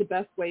 what is the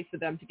best way for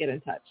them to get in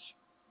touch?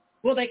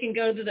 Well, they can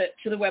go to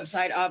the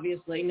website,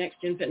 obviously,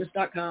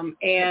 nextgenfitness.com,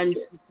 and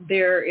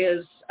there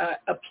is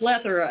a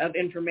plethora of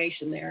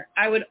information there.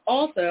 I would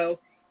also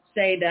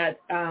say that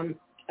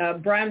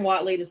Brian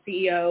Watley, the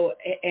CEO,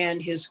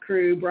 and his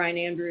crew, Brian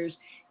Andrews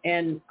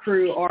and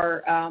crew,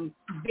 are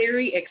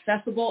very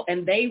accessible,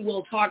 and they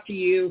will talk to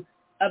you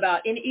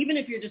about, and even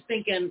if you're just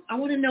thinking, I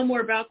want to know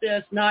more about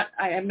this,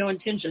 I have no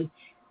intention,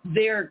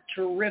 they're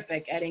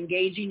terrific at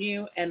engaging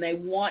you, and they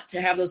want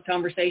to have those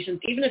conversations.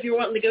 Even if you're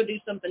wanting to go do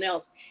something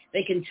else,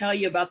 they can tell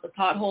you about the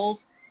potholes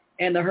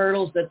and the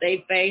hurdles that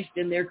they've faced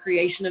in their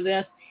creation of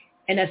this,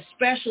 and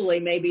especially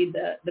maybe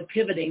the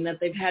pivoting that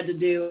they've had to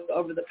do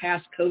over the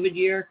past COVID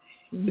year,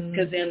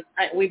 because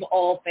we've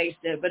all faced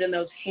it, but in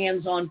those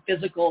hands-on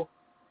physical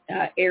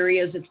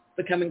areas, it's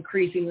become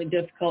increasingly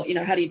difficult. You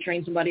know, how do you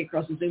train somebody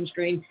across a Zoom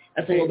screen?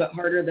 That's a little bit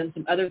harder than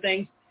some other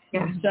things.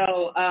 Yeah.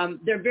 So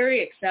they're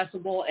very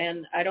accessible,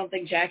 and I don't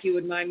think Jackie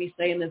would mind me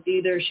saying this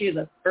either. She is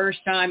a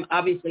first-time,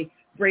 obviously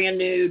brand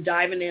new,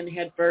 diving in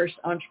head first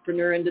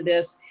entrepreneur into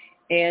this,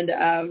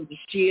 and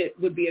she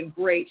would be a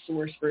great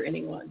source for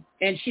anyone.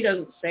 And she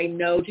doesn't say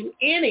no to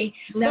any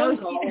phone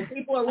call when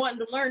people are wanting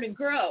to learn and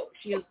grow.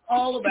 She is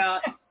all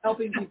about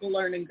helping people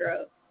learn and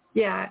grow.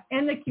 Yeah,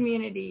 and the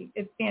community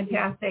is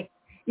fantastic.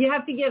 You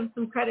have to give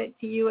some credit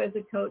to you as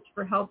a coach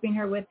for helping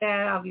her with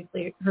that,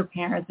 obviously her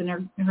parents and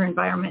her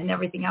environment and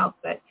everything else,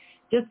 but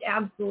just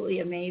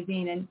absolutely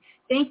amazing. And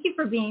thank you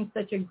for being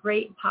such a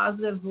great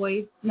positive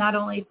voice, not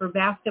only for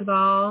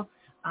basketball,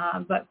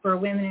 but for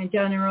women in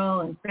general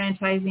and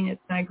franchising.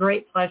 It's been a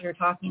great pleasure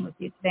talking with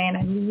you today, and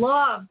I'd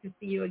love to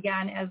see you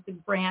again as the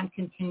brand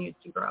continues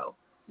to grow.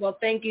 Well,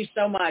 thank you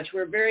so much.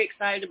 We're very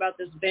excited about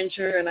this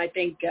venture, and I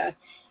think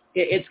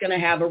it's going to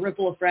have a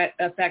ripple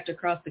effect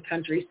across the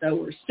country. So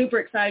we're super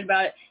excited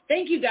about it.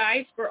 Thank you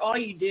guys for all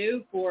you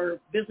do for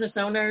business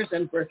owners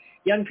and for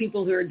young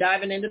people who are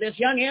diving into this,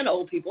 young and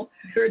old people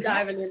who are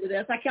diving into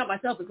this. I count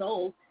myself as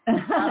old.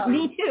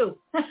 Me too.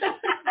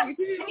 I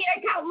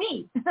count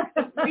me.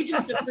 We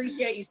just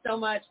appreciate you so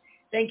much.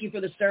 Thank you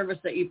for the service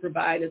that you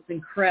provide. It's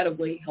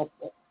incredibly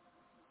helpful.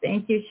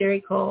 Thank you,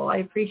 Sherry Cole. I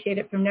appreciate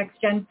it from Next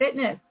Gen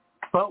Fitness.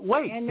 But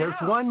wait, there's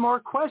one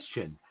more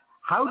question.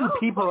 How do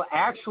people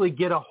actually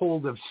get a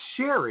hold of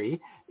Sherry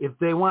if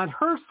they want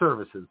her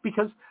services?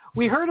 Because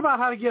we heard about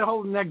how to get a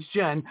hold of Next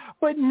Gen,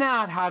 but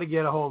not how to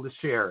get a hold of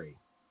Sherry.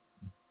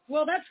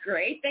 Well, that's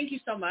great. Thank you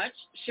so much.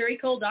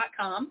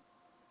 SherryCole.com.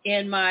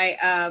 In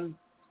my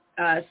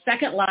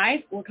second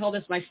life. We'll call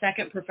this my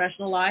second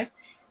professional life.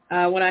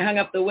 When I hung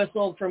up the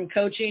whistle from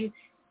coaching,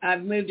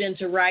 I've moved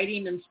into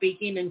writing and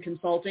speaking and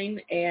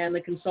consulting, and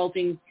the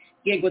consulting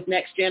gig with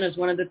NextGen is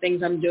one of the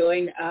things I'm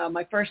doing.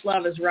 My first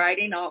love is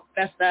writing. I'll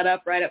fess that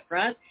up right up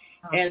front.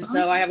 And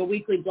so I have a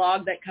weekly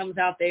blog that comes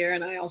out there,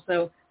 and I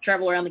also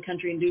travel around the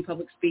country and do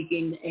public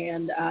speaking,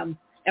 and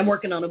I'm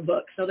working on a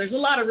book. So there's a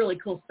lot of really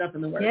cool stuff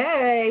in the works.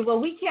 Yay. Well,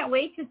 we can't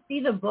wait to see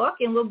the book,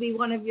 and we'll be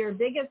one of your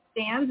biggest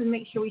fans, and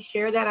make sure we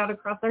share that out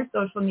across our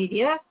social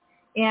media.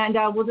 And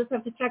we'll just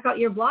have to check out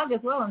your blog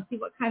as well and see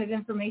what kind of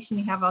information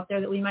you have out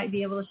there that we might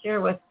be able to share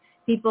with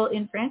people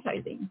in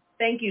franchising.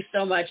 Thank you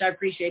so much. I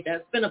appreciate that.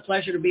 It's been a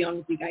pleasure to be on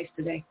with you guys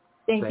today.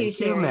 Thank you,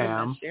 Sherry.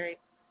 Ma'am. Sherry.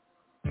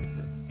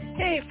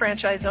 Hey,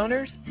 franchise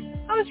owners.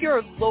 How's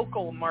your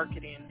local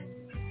marketing?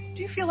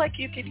 Do you feel like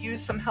you could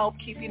use some help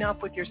keeping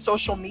up with your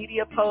social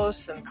media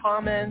posts and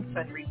comments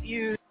and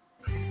reviews?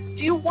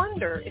 Do you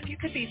wonder if you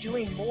could be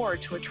doing more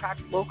to attract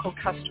local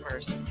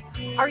customers?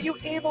 Are you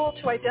able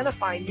to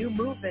identify new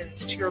movements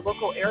to your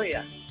local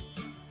area?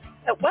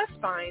 At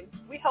Westbine,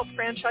 we help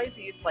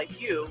franchisees like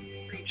you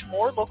reach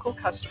more local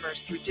customers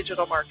through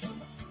digital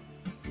marketing.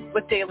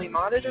 With daily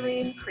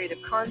monitoring, creative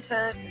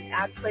content, and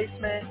ad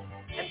placement,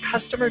 and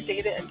customer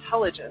data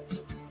intelligence,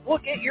 we'll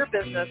get your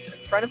business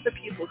in front of the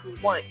people who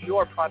want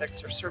your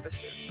products or services.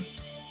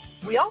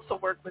 We also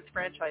work with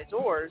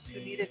franchisors who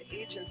need an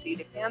agency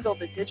to handle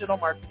the digital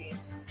marketing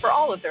for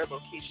all of their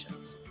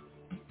locations.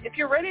 If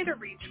you're ready to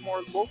reach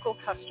more local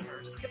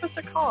customers, give us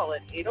a call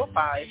at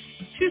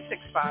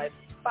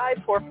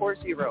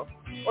 805-265-5440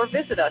 or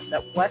visit us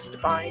at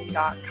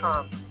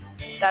westbine.com.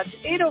 That's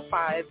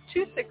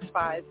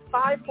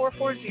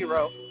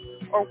 805-265-5440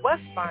 or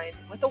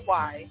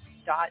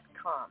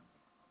westbine.com.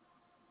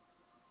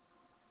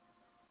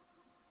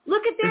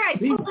 Look at there. I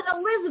pulled an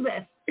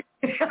Elizabeth.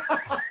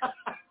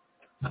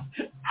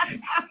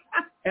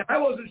 And I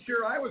wasn't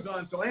sure I was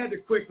on, so I had to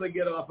quickly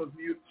get off of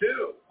mute,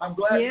 too. I'm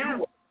glad you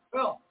were.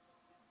 Well,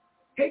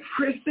 hey,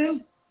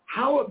 Kristen,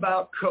 how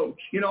about Coach?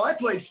 You know, I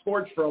played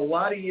sports for a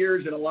lot of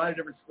years in a lot of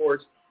different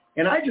sports,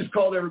 and I just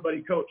called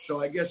everybody Coach, so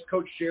I guess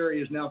Coach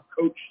Sherry is now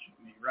Coach to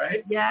me,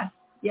 right? Yes,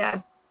 yes.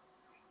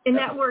 And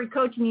that word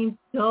coach means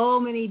so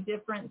many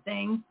different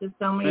things to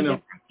so many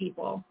different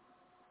people.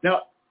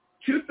 Now,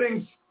 two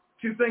things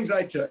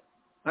I took.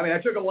 I mean, I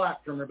took a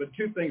lot from her, but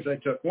two things I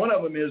took. One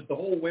of them is the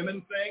whole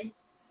women thing,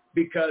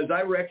 because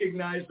I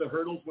recognize the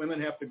hurdles women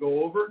have to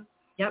go over.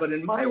 Yep. But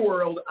in my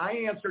world, I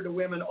answer to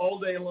women all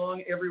day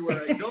long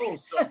everywhere I go.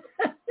 So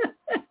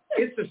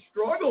it's a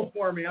struggle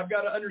for me. I've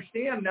got to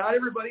understand not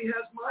everybody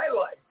has my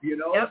life, you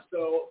know. Yep.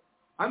 So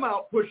I'm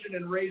out pushing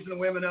and raising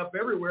women up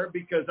everywhere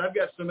because I've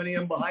got so many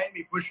of them behind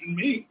me pushing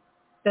me.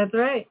 That's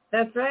right.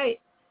 That's right.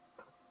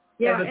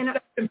 Yeah. And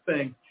the second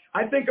thing,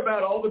 I think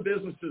about all the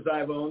businesses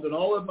I've owned and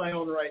all of my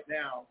own right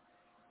now,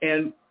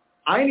 and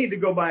I need to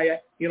go buy,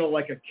 you know,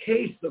 like a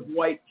case of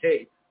white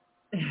tape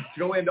to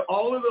go into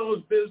all of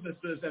those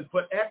businesses and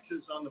put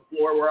X's on the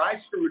floor where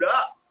I screwed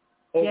up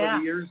over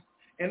the years.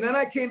 And then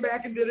I came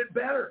back and did it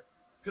better,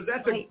 because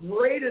that's a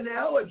great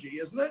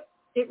analogy, isn't it?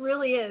 It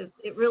really is.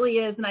 It really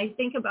is. And I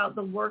think about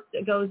the work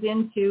that goes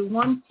into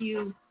once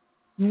you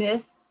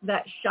miss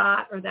that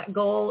shot or that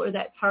goal or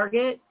that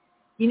target,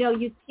 you know,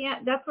 you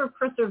can't, that's where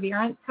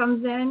perseverance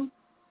comes in.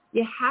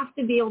 You have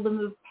to be able to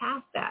move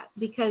past that,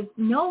 because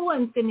no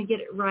one's going to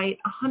get it right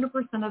 100%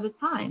 of the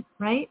time,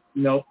 right?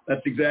 No,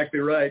 that's exactly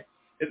right.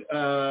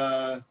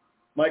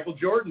 Michael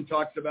Jordan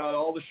talks about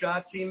all the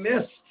shots he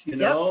missed, you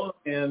know,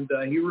 and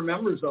he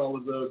remembers all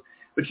of those.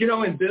 But, you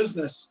know, in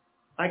business,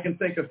 I can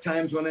think of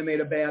times when I made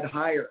a bad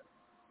hire,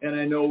 and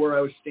I know where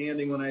I was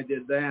standing when I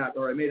did that,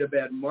 or I made a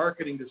bad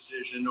marketing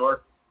decision,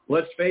 or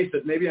let's face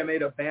it, maybe I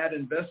made a bad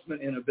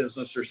investment in a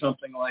business or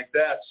something like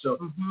that. So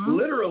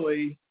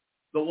literally,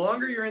 the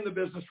longer you're in the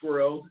business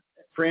world,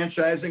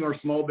 franchising or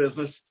small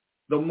business,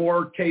 the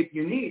more tape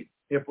you need,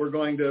 if we're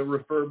going to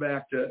refer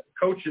back to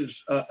Coach's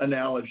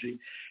analogy.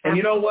 And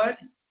you know what?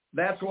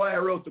 That's why I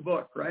wrote the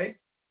book, right?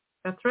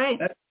 That's right.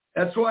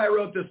 That's why I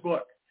wrote this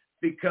book,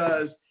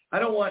 because I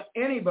don't want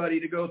anybody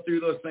to go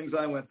through those things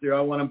I went through.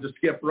 I want them to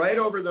skip right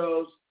over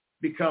those,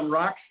 become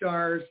rock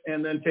stars,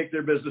 and then take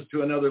their business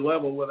to another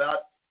level without,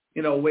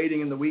 you know,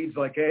 waiting in the weeds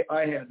like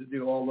I had to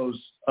do all those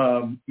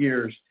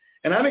years.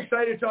 And I'm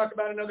excited to talk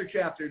about another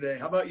chapter today.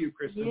 How about you,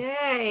 Kristen?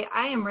 Yay.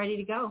 I am ready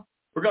to go.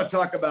 We're going to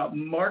talk about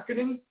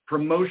marketing,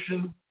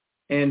 promotion,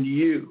 and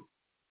you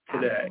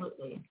today.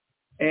 Absolutely.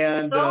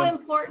 And so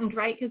important,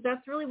 right? Because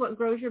that's really what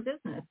grows your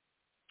business.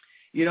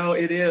 You know,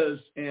 it is.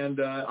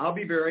 And I'll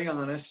be very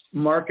honest.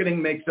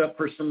 Marketing makes up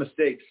for some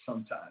mistakes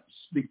sometimes,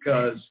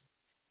 because,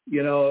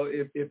 you know,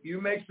 if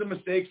you make some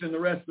mistakes in the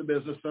rest of the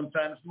business,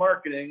 sometimes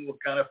marketing will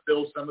kind of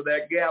fill some of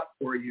that gap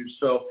for you.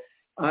 So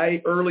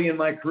I, early in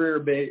my career,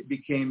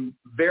 became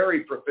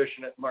very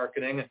proficient at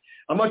marketing.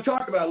 I'm going to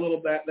talk about a little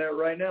bit that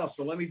right now,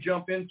 so let me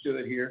jump into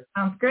it here.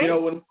 Sounds great. You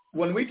know,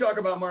 when we talk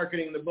about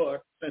marketing in the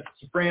book, since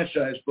it's a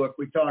franchise book,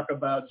 we talk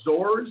about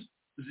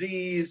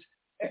Z's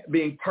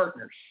being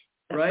partners,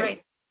 right?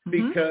 Right.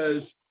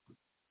 Because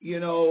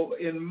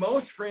in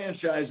most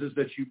franchises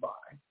that you buy,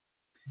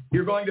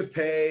 you're going to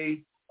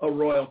pay a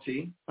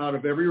royalty out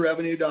of every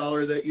revenue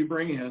dollar that you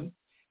bring in,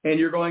 and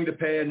you're going to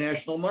pay a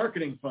national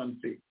marketing fund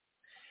fee.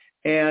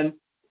 And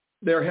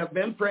there have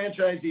been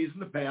franchisees in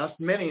the past,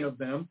 many of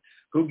them,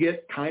 who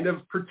get kind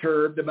of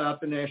perturbed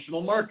about the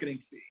national marketing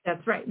fee.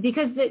 That's right,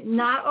 because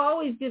not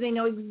always do they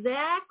know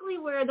exactly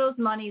where those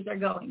monies are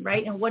going,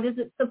 right? And what does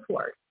it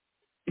support?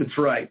 That's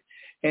right.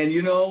 And,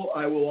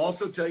 I will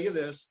also tell you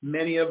this,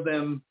 many of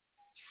them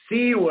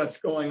see what's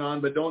going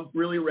on, but don't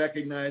really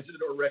recognize it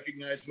or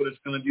recognize what it's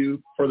going to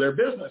do for their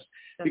business.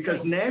 That's because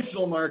right.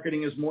 National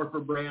marketing is more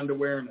for brand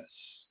awareness.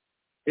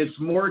 It's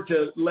more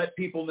to let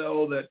people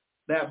know that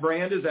that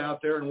brand is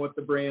out there and what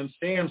the brand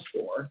stands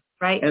for.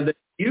 Right. And that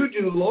you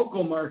do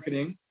local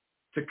marketing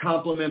to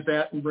complement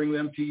that and bring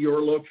them to your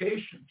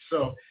location.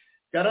 So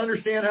got to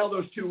understand how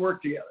those two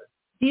work together.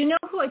 Do you know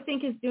who I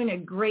think is doing a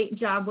great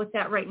job with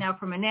that right now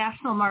from a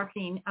national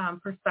marketing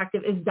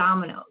perspective is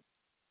Domino's.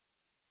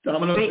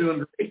 Domino's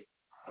doing great.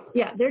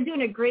 Yeah, they're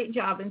doing a great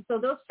job. And so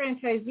those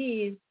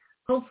franchisees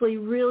hopefully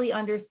really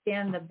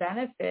understand the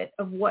benefit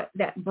of what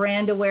that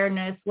brand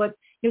awareness, what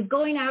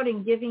going out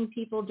and giving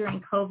people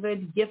during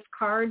COVID gift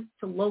cards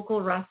to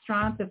local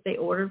restaurants if they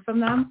ordered from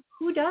them.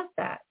 Who does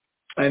that?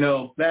 I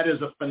know. That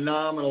is a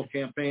phenomenal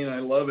campaign. I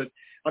love it.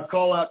 I'll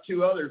call out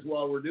two others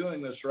while we're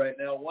doing this right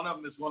now. One of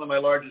them is one of my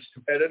largest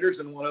competitors,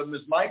 and one of them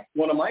is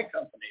one of my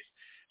companies.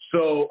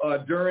 So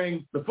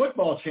during the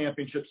football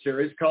championship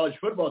series, college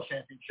football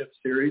championship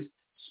series,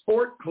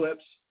 Sport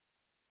Clips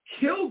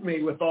killed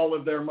me with all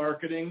of their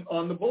marketing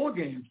on the bowl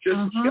games.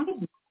 Just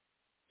killed me.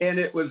 And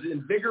it was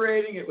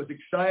invigorating, it was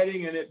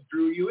exciting, and it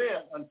drew you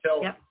in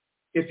until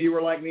if you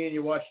were like me and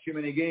you watched too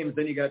many games,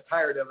 then you got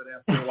tired of it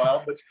after a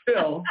while. But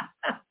still,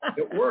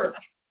 it worked.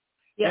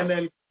 And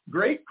then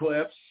great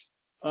clips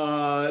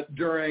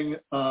during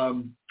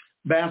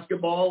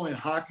basketball and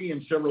hockey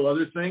and several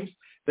other things.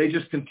 They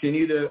just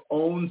continue to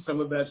own some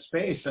of that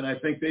space, and I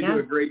think they do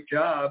a great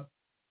job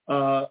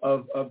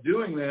of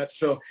doing that.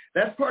 So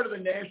that's part of the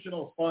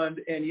national fund,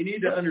 and you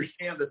need to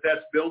understand that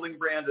that's building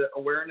brand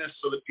awareness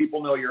so that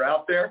people know you're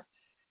out there.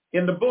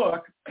 In the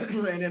book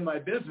and in my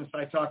business,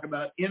 I talk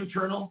about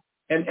internal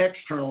and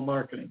external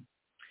marketing.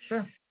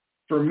 Sure.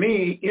 For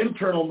me,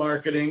 internal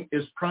marketing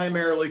is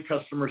primarily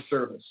customer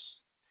service.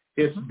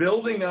 It's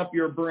building up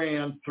your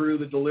brand through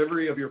the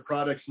delivery of your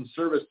products and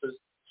services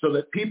so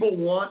that people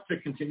want to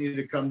continue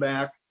to come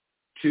back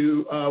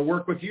to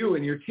work with you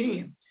and your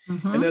team.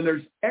 And then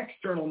there's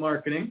external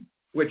marketing,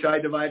 which I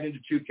divide into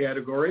two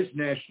categories,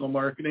 national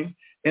marketing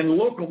and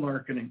local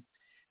marketing.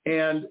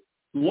 And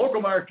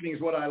local marketing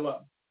is what I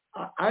love.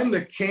 I'm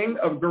the king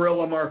of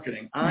guerrilla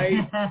marketing.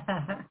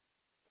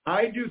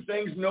 I do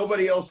things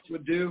nobody else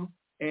would do,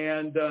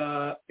 and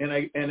I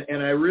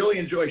really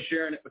enjoy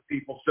sharing it with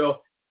people.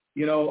 So,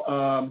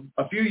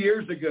 a few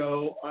years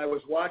ago, I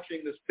was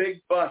watching this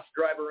big bus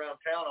drive around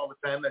town all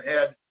the time that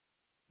had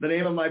the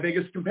name of my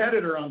biggest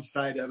competitor on the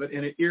side of it,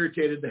 and it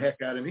irritated the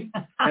heck out of me,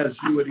 as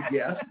you would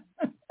guess.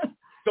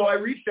 So I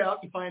reached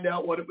out to find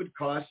out what it would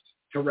cost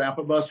to wrap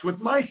a bus with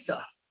my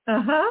stuff.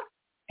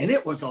 And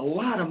it was a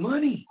lot of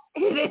money.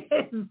 It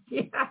is,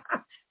 yeah.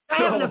 I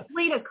have a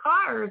fleet of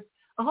cars,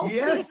 a whole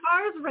fleet of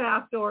cars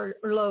wrapped or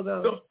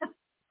logos.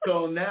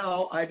 So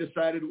now I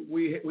decided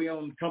we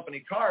own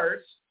company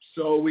cars,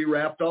 so we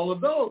wrapped all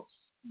of those.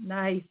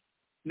 Nice.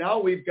 Now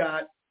we've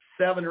got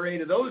 7 or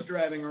 8 of those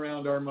driving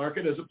around our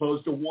market as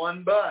opposed to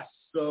one bus.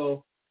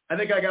 So I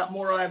think I got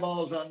more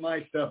eyeballs on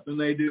my stuff than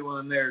they do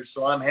on theirs.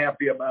 So I'm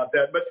happy about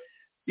that. But,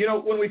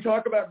 when we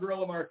talk about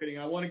guerrilla marketing,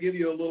 I want to give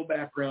you a little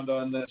background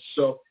on this.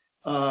 So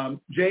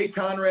J.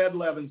 Conrad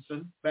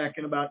Levinson, back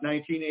in about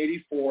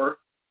 1984,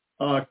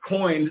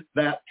 coined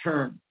that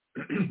term.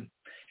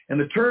 And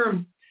the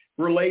term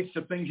relates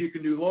to things you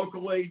can do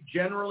locally.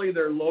 Generally,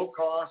 they're low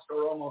cost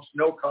or almost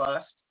no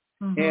cost.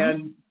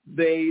 And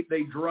they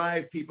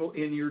drive people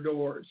in your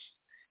doors.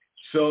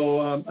 So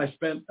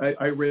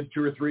I read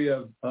 2 or 3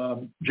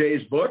 of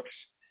Jay's books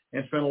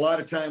and spent a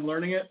lot of time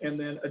learning it and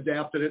then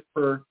adapted it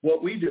for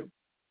what we do.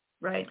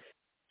 Right.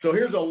 So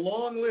here's a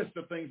long list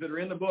of things that are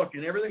in the book,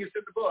 and everything that's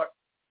in the book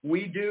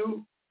we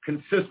do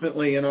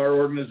consistently in our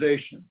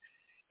organization.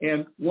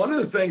 And one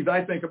of the things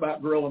I think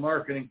about guerrilla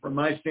marketing from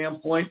my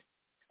standpoint,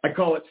 I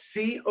call it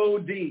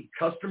COD,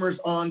 customers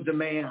on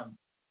demand,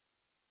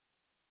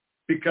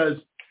 because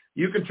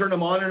you can turn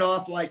them on and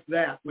off like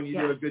that when you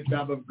do a good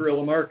job of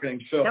guerrilla marketing.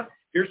 So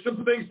here's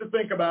some things to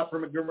think about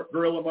from a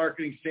guerrilla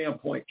marketing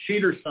standpoint.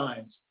 Cheater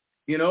signs,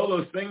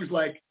 those things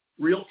like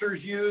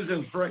realtors use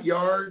in front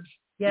yards.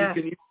 You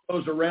can use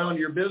those around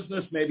your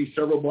business, maybe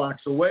several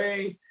blocks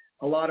away.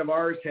 A lot of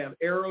ours have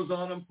arrows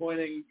on them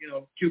pointing,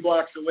 2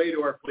 blocks away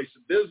to our place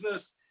of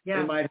business.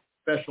 They might have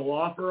a special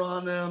offer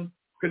on them.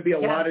 Could be a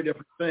lot of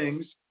different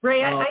things.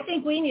 Ray, I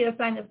think we need a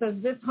sign that says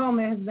this home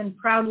has been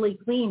proudly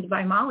cleaned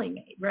by Molly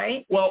Maid,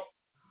 right? Well,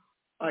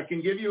 I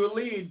can give you a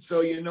lead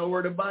so you know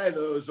where to buy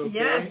those,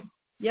 okay?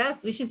 Yes,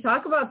 we should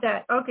talk about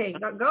that. Okay,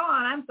 go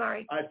on. I'm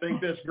sorry. I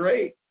think that's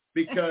great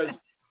because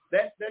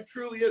that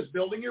truly is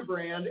building your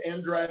brand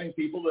and driving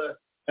people to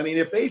I mean,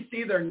 if they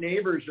see their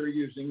neighbors are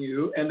using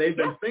you and they've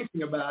been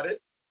thinking about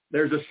it,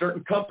 there's a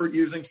certain comfort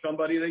using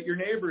somebody that your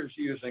neighbor is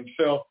using.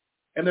 So,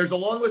 and there's a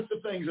long list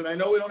of things, and I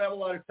know we don't have a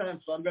lot of time,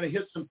 so I'm going to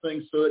hit some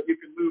things so that you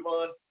can move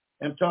on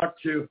and talk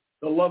to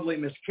the lovely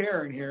Miss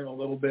Karen here in a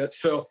little bit.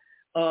 So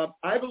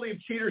I believe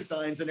cheater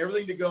signs and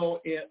everything to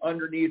go in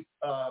underneath,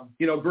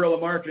 guerrilla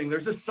marketing,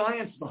 there's a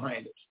science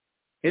behind it.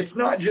 It's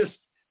not just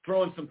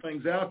throwing some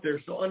things out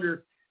there. So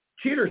under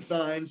cheater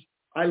signs,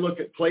 I look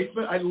at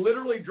placement. I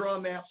literally draw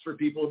maps for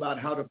people about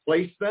how to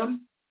place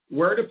them,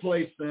 where to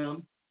place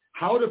them,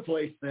 how to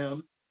place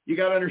them. You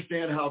got to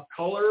understand how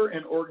color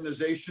and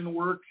organization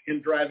works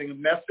in driving a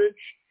message.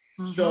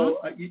 Mm-hmm. So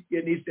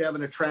it needs to have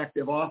an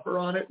attractive offer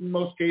on it in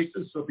most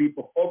cases so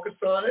people focus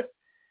on it.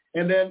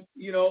 And then,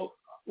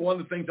 one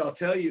of the things I'll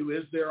tell you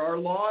is there are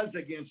laws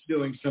against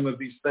doing some of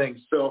these things.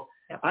 So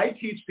I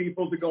teach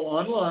people to go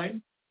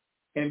online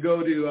and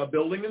go to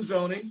building and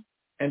zoning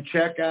and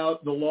check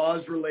out the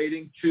laws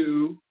relating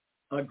to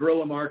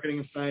guerrilla marketing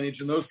and signage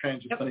and those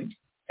kinds of things.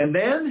 And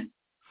then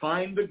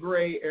find the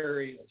gray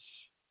areas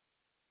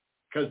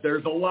because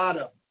there's a lot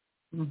of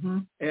them.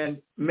 Mm-hmm.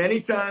 And many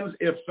times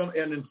if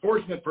an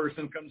enforcement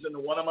person comes into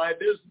one of my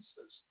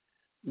businesses,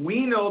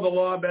 we know the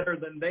law better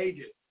than they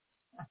do.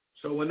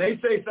 So when they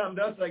say something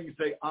to us, I can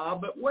say,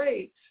 but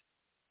wait.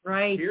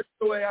 Right. Here's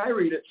the way I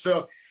read it.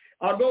 So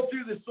I'll go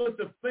through this list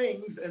of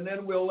things, and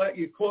then we'll let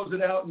you close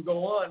it out and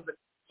go on. But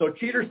so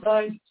cheater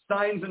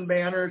signs and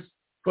banners,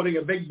 putting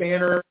a big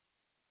banner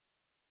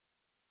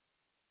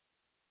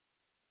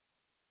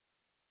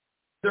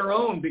their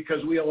own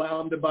because we allow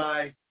them to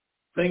buy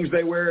things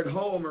they wear at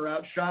home or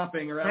out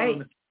shopping or out in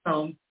the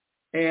town,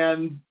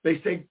 and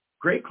they say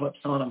great clips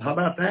on them. How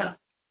about that?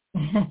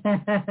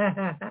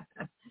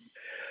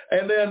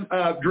 And then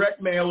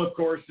direct mail, of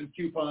course, and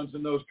coupons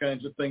and those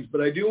kinds of things.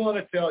 But I do want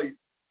to tell you,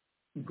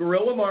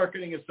 guerrilla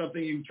marketing is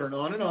something you can turn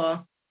on and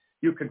off.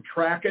 You can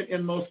track it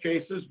in most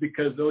cases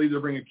because they'll either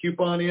bring a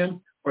coupon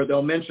in or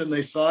they'll mention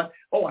they saw it.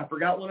 Oh, I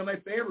forgot one of my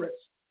favorites,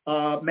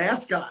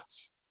 mascots.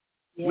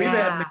 Yeah. We've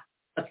had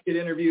mascots get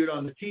interviewed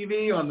on the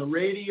TV, on the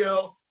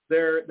radio.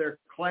 They're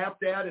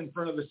clapped at in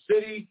front of the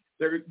city.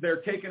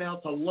 They're taken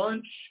out to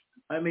lunch.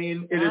 I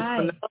mean, it is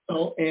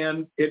phenomenal,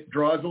 and it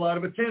draws a lot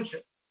of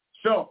attention.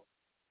 So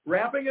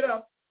wrapping it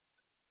up,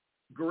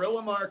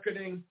 guerrilla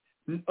marketing,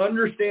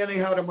 understanding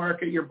how to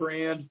market your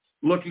brand,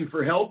 looking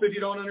for help if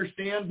you don't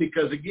understand,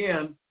 because,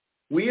 again,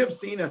 we have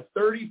seen a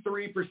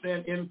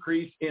 33%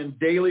 increase in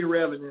daily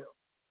revenue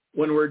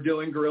when we're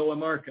doing guerrilla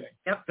marketing.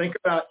 Yep. Think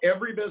about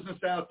every business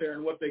out there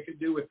and what they could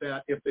do with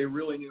that if they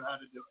really knew how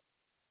to do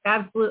it.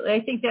 Absolutely.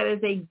 I think that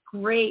is a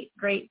great,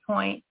 great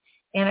point,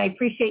 and I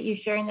appreciate you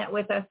sharing that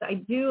with us.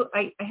 I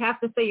have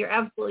to say you're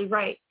absolutely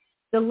right.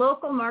 The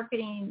local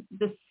marketing,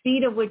 the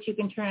speed of which you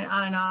can turn it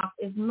on and off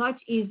is much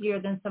easier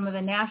than some of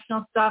the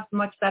national stuff,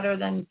 much better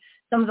than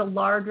some of the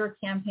larger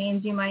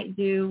campaigns you might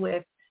do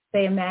with,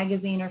 say, a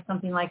magazine or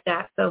something like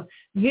that. So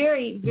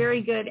very,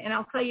 very good. And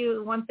I'll tell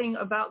you one thing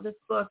about this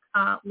book,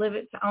 Live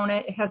It to Own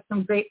It. It has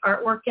some great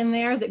artwork in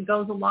there that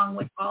goes along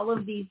with all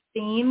of these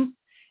themes.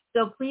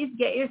 So please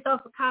get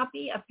yourself a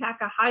copy, a pack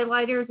of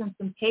highlighters, and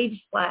some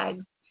page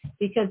flags,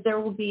 because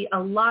there will be a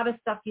lot of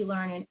stuff you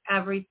learn in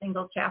every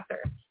single chapter.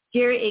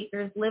 Jerry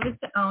Akers, Live It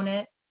to Own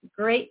It.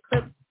 Great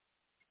clip.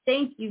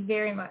 Thank you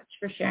very much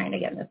for sharing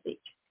again this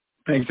week.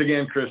 Thanks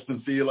again,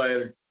 Kristen. See you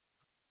later.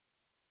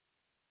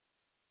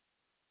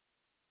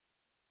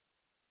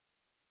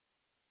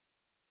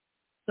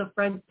 So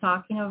Fred's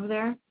talking over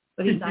there,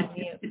 but he's on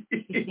mute.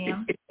 You see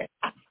him?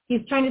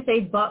 He's trying to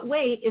say, but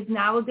wait, is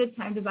now a good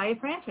time to buy a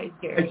franchise,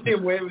 Jerry? I see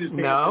him waving his hand.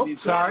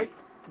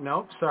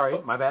 No, sorry,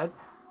 my bad.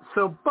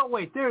 So, but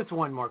wait, there's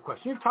one more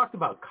question. You've talked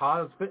about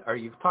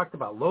you've talked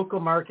about local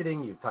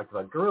marketing, you've talked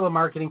about guerrilla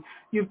marketing,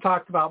 you've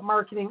talked about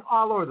marketing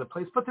all over the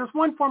place, but there's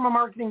one form of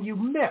marketing you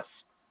missed.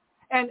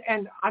 And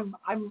I'm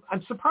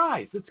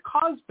surprised. It's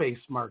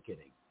cause-based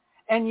marketing.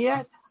 And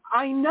yet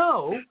I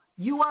know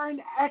you are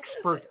an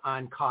expert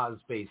on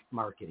cause-based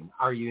marketing.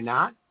 Are you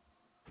not?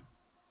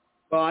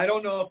 Well, I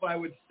don't know if I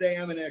would say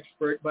I'm an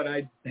expert, but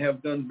I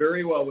have done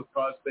very well with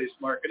cause-based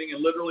marketing,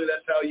 and literally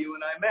that's how you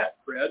and I met,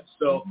 Fred.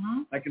 So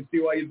I can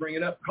see why you bring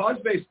it up.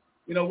 Cause-based,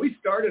 we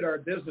started our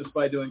business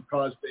by doing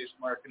cause-based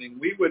marketing.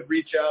 We would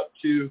reach out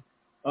to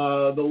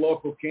the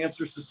local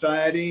cancer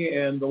society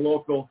and the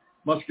local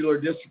muscular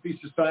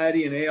dystrophy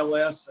society and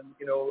ALS, and,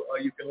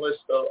 you can list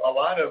a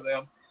lot of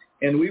them,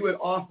 and we would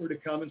offer to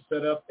come and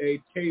set up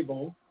a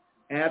table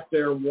at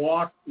their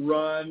walk,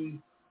 run,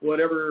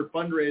 whatever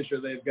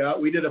fundraiser they've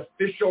got. We did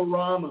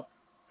Official-Rama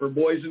for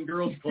Boys and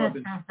Girls Club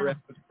in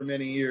breakfast for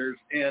many years.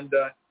 And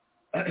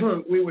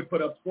we would put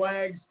up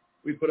flags.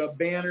 We put up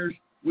banners.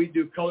 We'd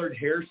do colored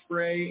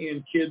hairspray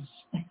in kids'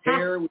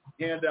 hair. We'd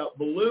hand out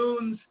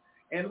balloons.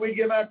 And we'd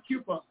give out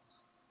coupons.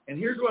 And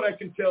here's what I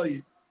can tell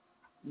you.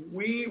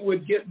 We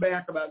would get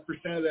back about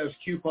 % of those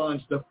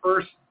coupons the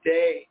first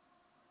day.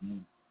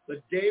 The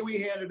day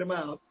we handed them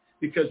out,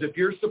 because if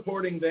you're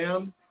supporting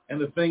them and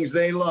the things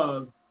they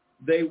love,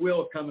 they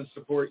will come and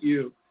support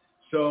you.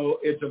 So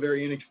it's a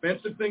very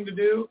inexpensive thing to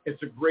do.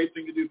 It's a great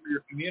thing to do for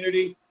your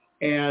community,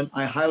 and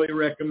I highly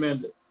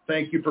recommend it.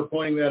 Thank you for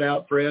pointing that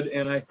out, Fred,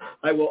 and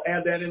I will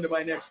add that into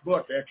my next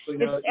book, actually.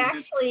 It's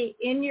actually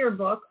in your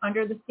book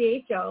under the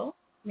CHO,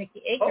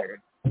 Nikki Akers.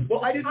 Oh,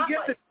 well, I didn't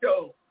get to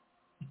show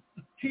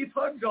Chief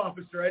Hugs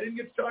Officer. I didn't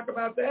get to talk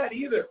about that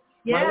either.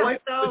 Yeah, my wife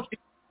is the Chief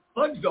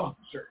Hugs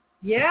Officer.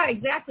 Yeah,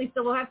 exactly.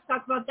 So we'll have to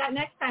talk about that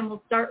next time.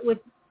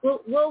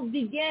 We'll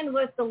begin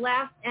with the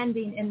last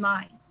ending in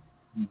mind.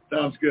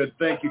 Sounds good.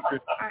 Thank you, Chris.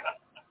 All right.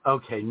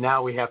 Okay,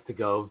 now we have to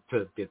go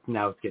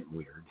now it's getting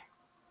weird.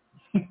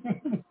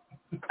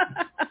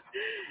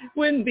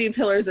 Wouldn't be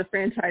Pillars of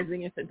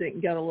Franchising if it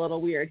didn't get a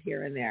little weird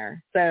here and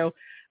there. So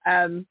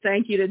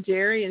thank you to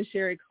Jerry and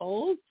Sherry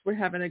Coles. We're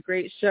having a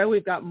great show.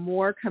 We've got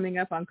more coming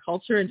up on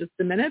culture in just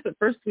a minute. But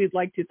first, we'd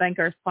like to thank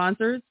our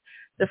sponsors,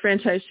 the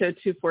Franchise Show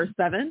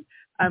 247.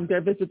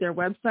 Go visit their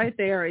website.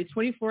 They are a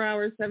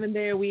 24-hour,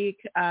 7-day-a-week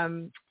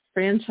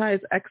franchise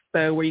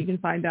expo where you can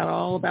find out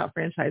all about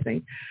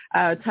franchising.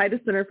 Titus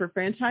Center for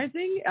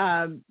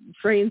Franchising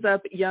trains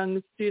up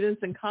young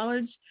students in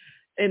college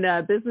in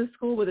a business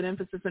school with an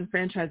emphasis on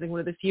franchising, one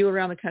of the few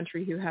around the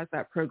country who has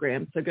that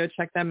program. So go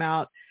check them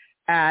out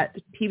at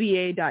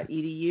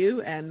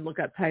pba.edu and look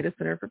up Titus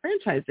Center for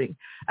Franchising.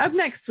 Up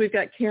next, we've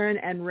got Karen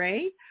and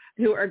Ray,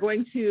 who are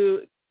going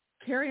to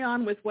carry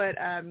on with what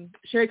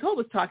Sherry Cole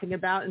was talking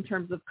about in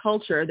terms of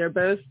culture. They're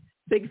both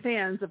big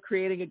fans of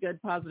creating a good,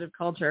 positive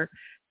culture.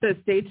 So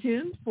stay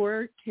tuned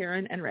for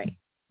Karen and Ray.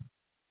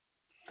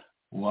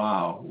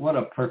 Wow, what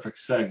a perfect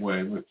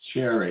segue with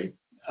Sherry.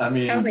 I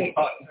mean,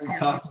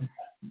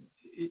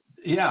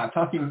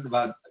 talking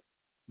about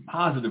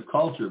positive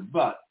culture,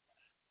 but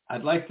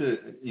I'd like to,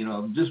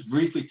 just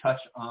briefly touch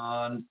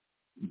on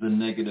the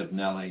negative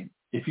Nelly.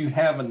 If you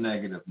have a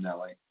negative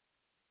Nelly,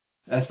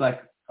 that's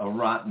like a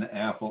rotten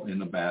apple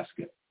in a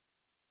basket.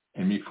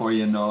 And before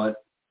you know it,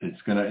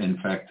 it's going to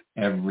infect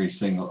every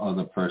single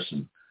other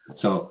person.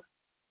 So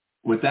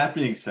with that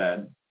being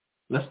said,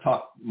 let's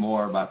talk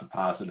more about the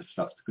positive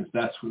stuff, because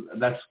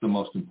that's the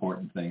most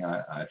important thing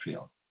I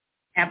feel.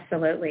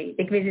 Absolutely,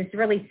 because it's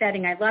really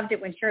setting. I loved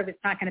it when Sherry was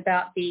talking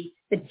about the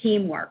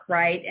teamwork,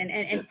 right?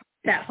 And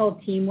that whole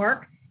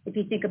teamwork. If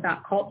you think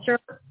about culture,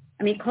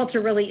 I mean,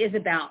 culture really is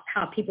about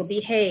how people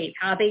behave,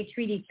 how they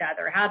treat each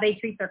other, how they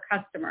treat their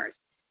customers,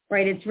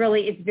 right? It's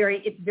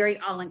very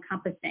all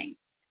encompassing.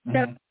 Mm-hmm.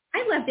 So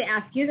I'd love to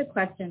ask you the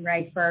question,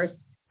 Ray, first,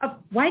 of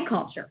why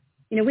culture?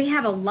 We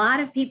have a lot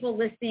of people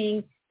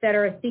listening that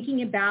are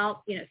thinking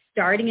about,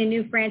 starting a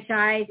new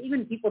franchise,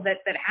 even people that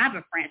have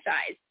a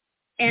franchise.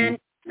 And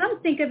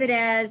some think of it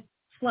as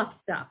fluff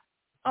stuff.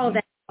 Oh,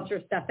 that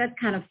culture stuff, that's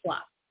kind of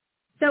fluff.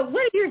 So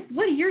what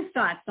are your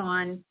thoughts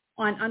on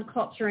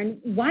culture, and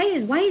why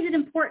is it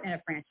important in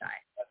a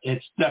franchise?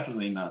 It's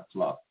definitely not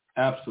fluff.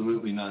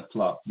 Absolutely not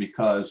fluff,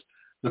 because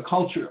the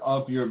culture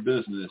of your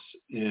business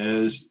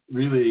is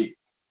really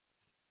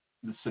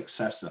the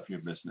success of your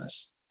business.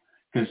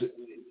 Because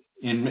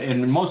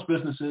in most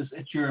businesses,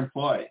 it's your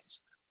employees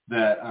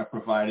that are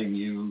providing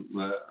you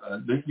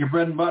your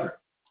bread and butter.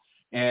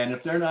 And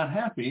if they're not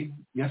happy,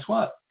 guess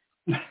what?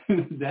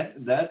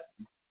 that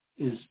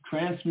is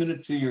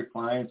transmitted to your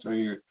clients or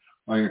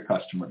your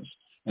customers,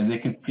 and they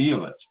can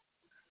feel it.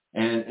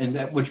 And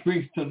that, which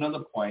brings to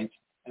another point.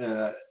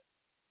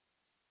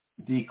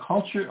 The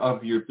culture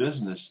of your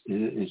business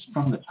is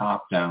from the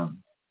top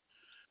down,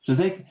 so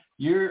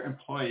your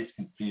employees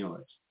can feel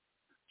it.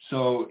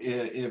 So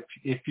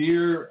if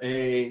you're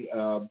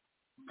a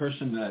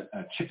person that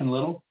Chicken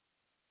Little,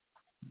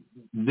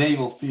 they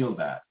will feel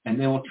that, and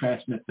they will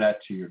transmit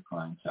that to your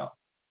clientele.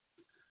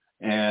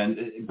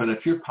 But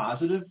if you're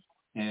positive,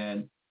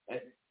 and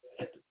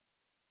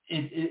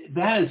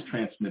that is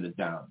transmitted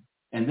down,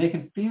 and they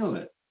can feel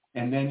it,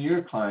 and then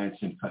your clients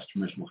and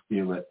customers will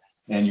feel it,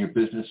 and your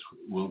business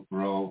will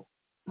grow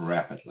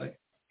rapidly.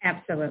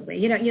 Absolutely.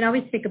 You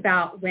always think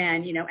about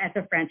when, as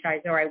a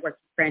franchisor, I work with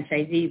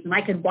franchisees, and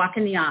I could walk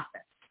in the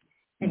office,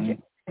 and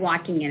just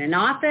walking in an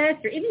office,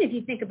 or even if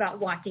you think about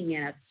walking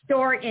in a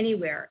store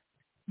anywhere,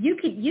 you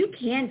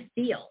can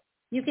feel,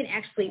 you can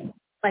actually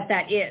let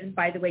that in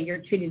by the way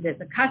you're treated as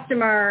a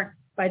customer,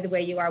 by the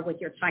way you are when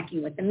you're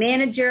talking with the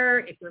manager,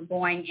 if you're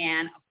going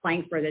and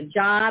applying for the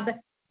job.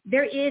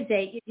 There is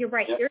you're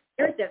right,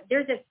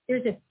 there's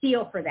a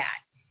feel for that.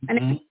 And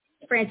I think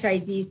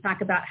franchisees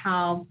talk about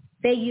how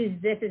they use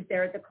this as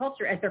the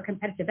culture as their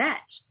competitive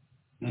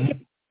edge.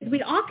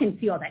 We all can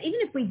feel that,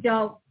 even if we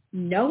don't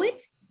know it.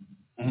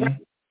 Right?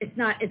 It's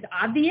not as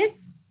obvious.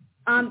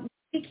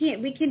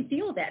 We can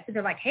feel that. So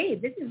they're like, hey,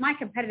 this is my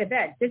competitive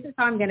edge. This is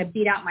how I'm going to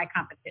beat out my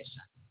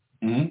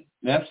competition.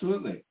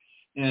 Absolutely.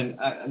 And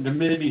there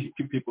may be a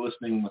few people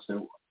listening will say,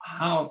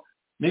 how?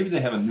 Maybe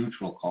they have a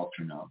neutral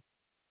culture now.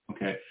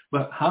 Okay,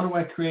 but how do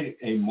I create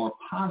a more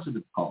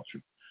positive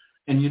culture?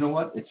 And you know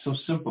what? It's so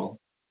simple.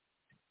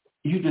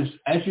 You just,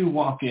 as you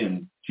walk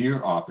into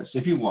your office,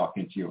 if you walk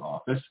into your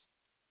office,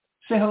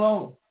 say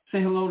hello.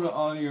 Say hello to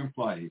all your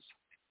employees.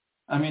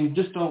 I mean,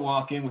 just don't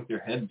walk in with your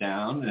head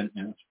down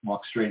and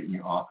walk straight in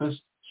your office.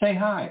 Say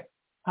hi.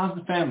 How's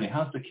the family?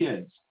 How's the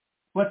kids?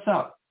 What's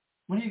up?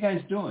 What are you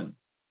guys doing?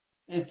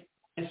 It's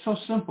so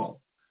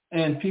simple.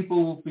 And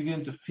people will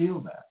begin to feel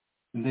that,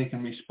 and they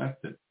can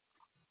respect it.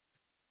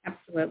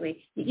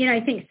 Absolutely.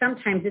 I think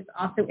sometimes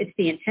it's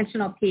the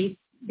intentional piece,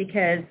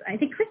 because I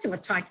think Kristen was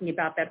talking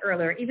about that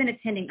earlier, even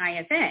attending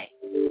IFA.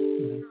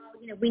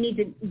 We need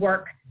to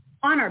work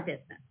on our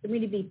business. We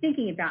need to be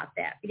thinking about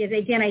that, because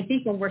again, I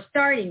think when we're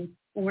starting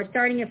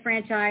a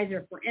franchise, or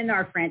if we're in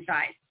our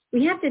franchise,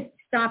 we have to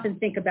stop and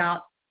think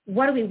about,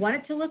 what do we want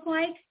it to look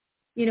like?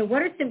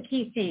 What are some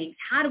key things?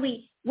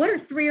 What are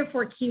 3 or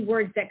 4 key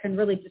words that can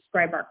really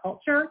describe our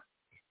culture?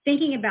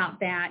 Thinking about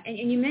that.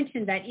 And you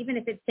mentioned that even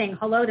if it's saying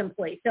hello to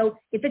employees. So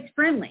if it's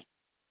friendly,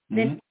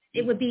 then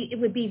it would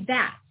be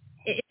that.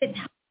 If it's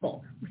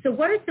helpful. So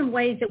what are some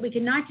ways that we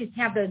can not just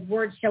have those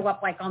words show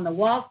up like on the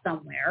wall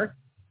somewhere,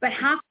 but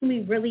how can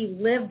we really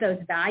live those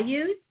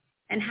values?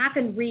 And how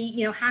can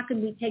we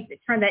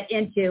turn that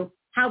into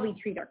how we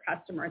treat our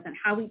customers and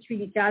how we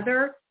treat each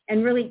other,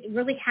 and really,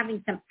 really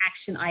having some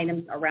action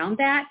items around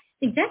that?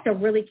 I think that's a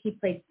really key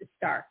place to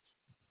start.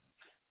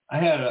 I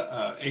had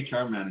a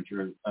HR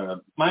manager.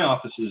 My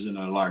office is in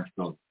a large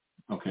building,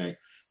 okay?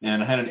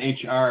 And I had an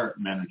HR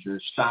manager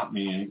stop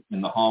me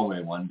in the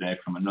hallway one day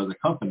from another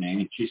company,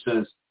 and she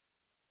says,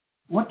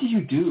 "What do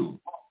you do?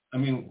 I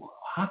mean,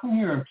 how come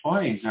your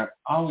employees are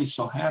always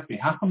so happy?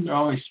 How come they're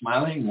always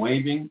smiling,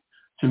 waving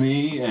to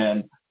me?"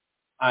 And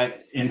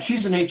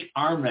she's an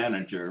HR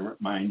manager,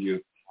 mind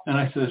you. And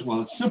I says,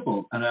 "Well, it's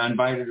simple." And I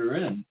invited her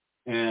in,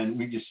 and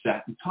we just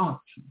sat and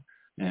talked.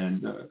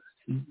 And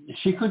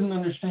she couldn't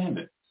understand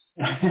it.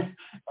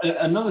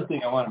 Another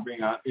thing I want to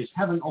bring up is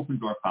have an open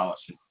door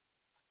policy.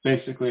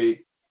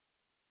 Basically,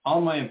 all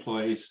my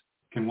employees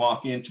can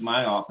walk into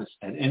my office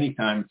at any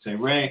time and say,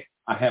 "Ray,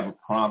 I have a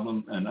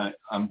problem, and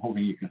I'm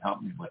hoping you can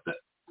help me with it."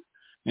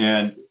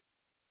 And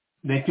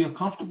they feel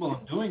comfortable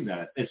in doing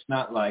that. It's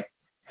not like,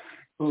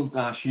 "Oh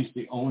gosh, he's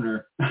the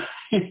owner.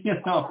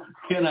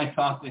 Can I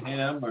talk to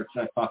him, or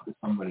should I talk to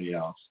somebody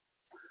else?"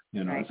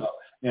 Right. So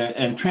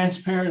and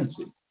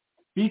transparency.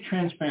 Be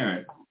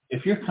transparent.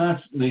 If you're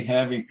constantly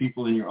having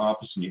people in your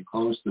office and you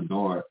close the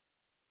door,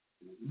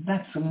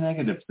 that's a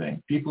negative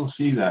thing. People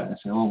see that and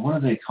say, "Well, what are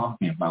they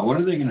talking about? What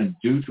are they going to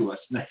do to us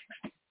next?"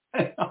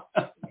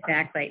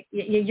 Exactly.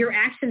 Your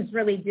actions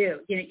really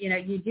do.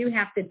 You do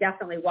have to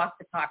definitely walk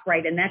the talk,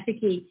 right? And that's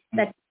a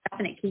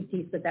definite key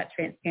piece with that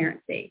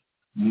transparency.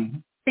 Mm-hmm.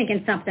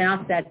 Thinking something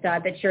else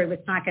that Sherry was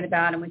talking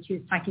about, and when she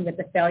was talking about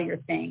the failure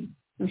thing,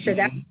 I'm sure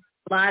that's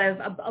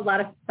a lot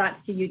of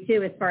thoughts to you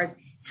too, as far as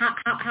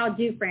how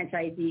do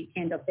franchisees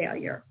handle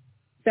failure.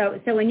 So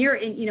when you're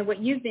in, what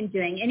you've been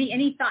doing,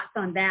 any thoughts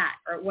on that,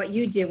 or what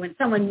you do when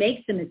someone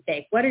makes a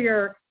mistake? What are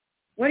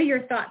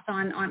your thoughts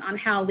on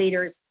how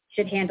leaders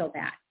should handle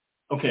that?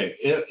 Okay,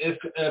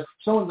 if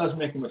someone does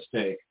make a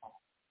mistake,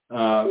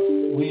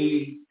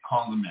 we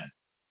call them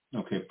in,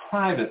 okay,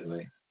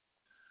 privately.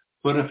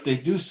 But if they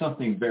do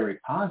something very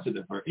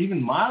positive or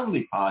even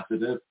mildly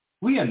positive,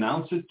 we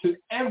announce it to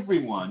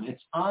everyone.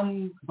 It's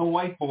on the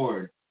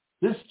whiteboard.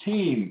 This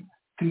team,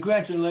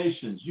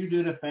 congratulations, you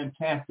did a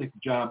fantastic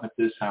job at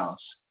this house.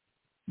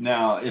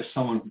 Now, if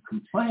someone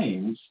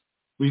complains,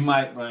 we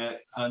might write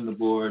on the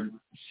board,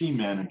 C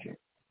manager.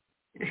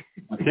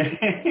 Okay?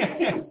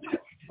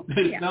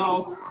 There's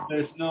no,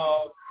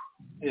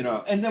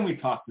 and then we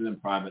talk to them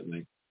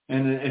privately.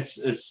 And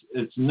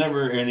it's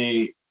never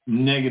any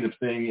negative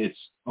thing. It's,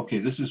 okay,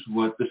 this is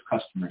what this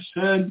customer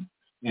said,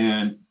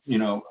 and,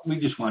 we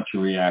just want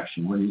your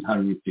reaction. How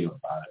do you feel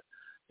about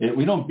it?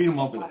 We don't beat them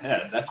over the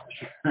head, that's for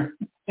sure.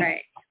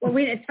 Right. Well,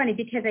 it's funny,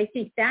 because I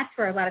think that's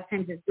where a lot of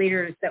times as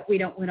leaders that we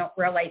don't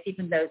realize,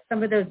 even though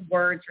some of those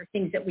words or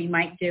things that we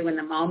might do in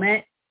the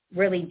moment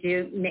really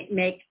do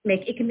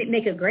it can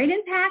make a great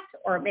impact,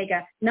 or make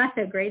a not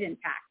so great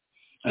impact.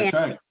 That's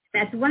right.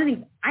 That's one of the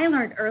things I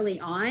learned early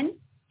on,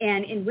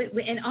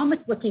 and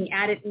almost looking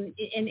at it.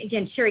 And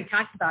again, Sherry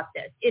talks about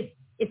this.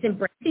 It's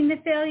embracing the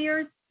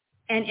failures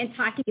and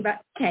talking about,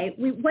 okay,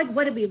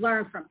 what did we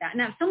learn from that?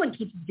 Now, if someone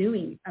keeps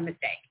doing a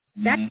mistake,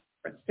 that's a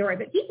different story.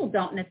 But people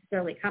don't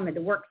necessarily come into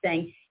work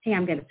saying, "Hey,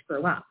 I'm going to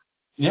screw up."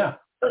 Yeah.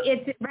 So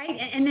it's right.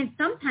 And then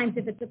sometimes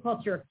if it's a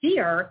culture of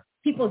fear,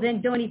 people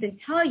then don't even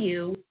tell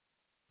you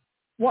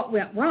what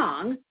went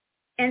wrong.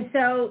 And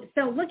so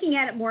looking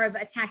at it more of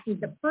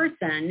attacking the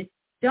person,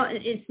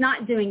 it's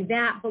not doing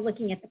that, but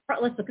looking at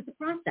let's look at the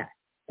process.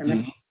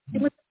 With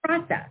the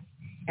process,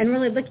 and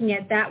really looking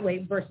at it that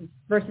way versus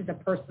a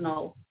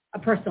personal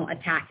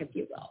attack, if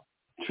you will.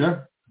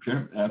 Sure,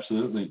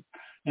 absolutely.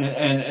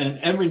 And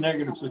every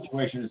negative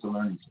situation is a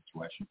learning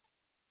situation.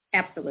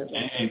 Absolutely.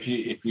 And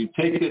if you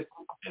take it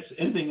as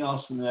anything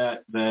else than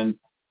that, then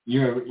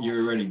you're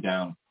already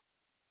down.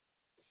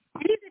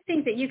 Any of the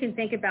things that you can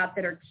think about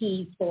that are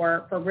keys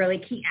for really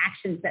key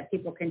actions that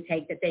people can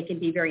take, that they can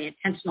be very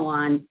intentional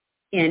on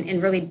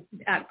in really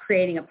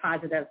creating a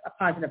positive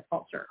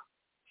culture?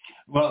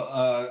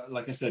 Well,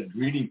 like I said,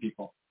 greeting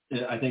people.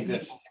 I think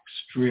that's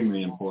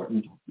extremely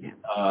important. Yeah.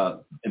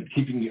 And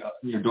keeping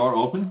your door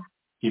open,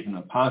 keeping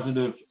a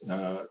positive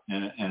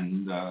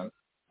and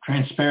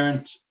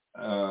transparent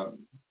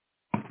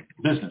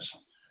business.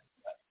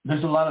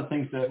 There's a lot of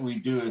things that we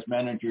do as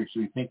managers.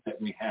 We think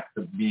that we have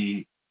to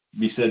be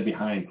said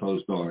behind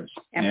closed doors,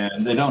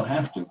 and they don't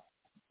have to.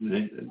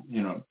 They,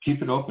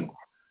 keep it open.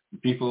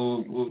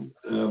 People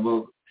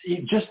will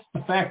just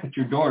the fact that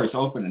your door is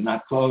open and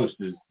not closed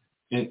is.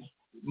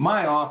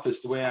 My office,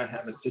 the way I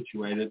have it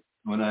situated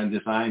when I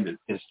designed it,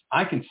 is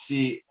I can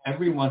see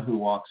everyone who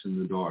walks in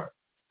the door.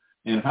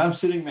 And if I'm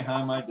sitting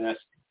behind my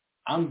desk,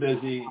 I'm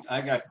busy. I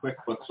got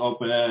QuickBooks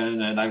open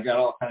and I've got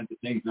all kinds of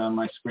things on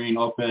my screen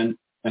open.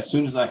 As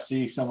soon as I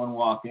see someone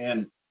walk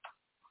in,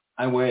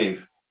 I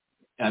wave.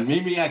 And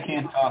maybe I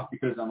can't talk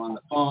because I'm on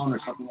the phone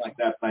or something like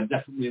that, but I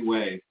definitely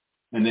wave.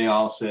 And they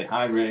all say,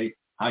 "Hi, Ray.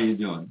 How you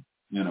doing?"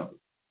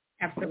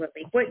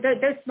 Absolutely.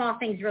 Those small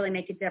things really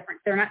make a difference.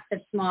 They're not so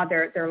small,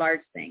 they're large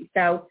things.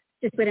 So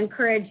just would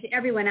encourage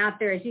everyone out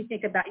there, as you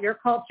think about your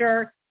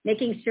culture,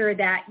 making sure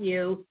that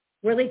you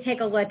really take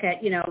a look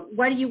at,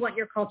 what do you want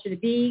your culture to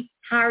be?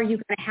 How are you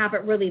going to have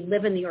it really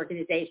live in the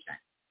organization?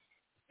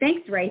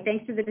 Thanks, Ray.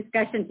 Thanks for the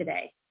discussion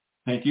today.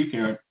 Thank you,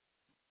 Karen.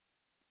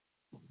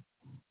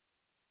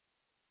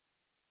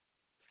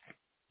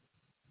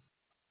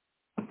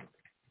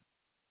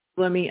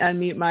 Let me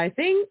unmute my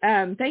thing.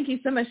 Thank you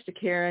so much to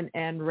Karen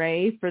and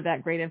Ray for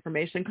that great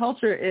information.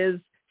 Culture is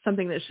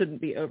something that shouldn't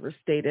be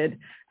overstated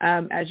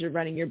as you're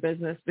running your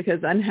business,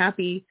 because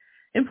unhappy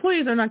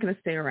employees are not going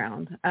to stay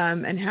around,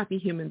 and happy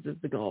humans is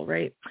the goal,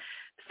 right?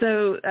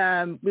 So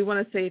we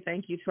want to say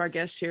thank you to our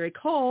guest, Sherry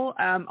Cole.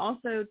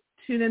 Also,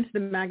 tune into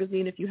the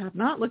magazine. If you have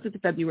not looked at the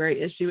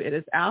February issue, it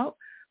is out.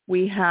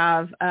 We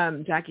have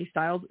Jackie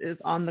Stiles is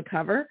on the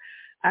cover.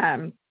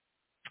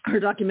 Her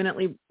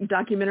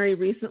documentary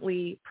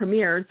recently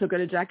premiered, so go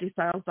to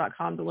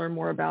JackieStiles.com to learn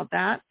more about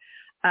that.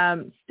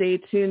 Stay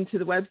tuned to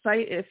the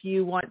website if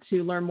you want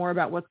to learn more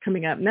about what's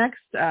coming up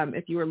next.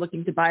 If you are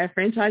looking to buy a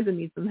franchise and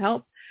need some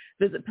help,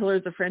 visit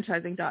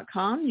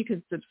pillarsoffranchising.com. You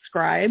can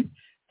subscribe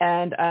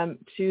and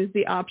choose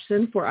the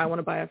option for I want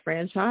to buy a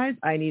franchise,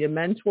 I need a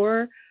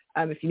mentor.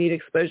 If you need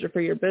exposure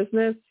for your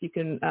business, you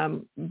can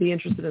be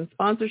interested in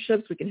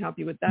sponsorships. We can help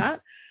you with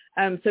that.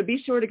 So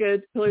be sure to go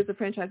to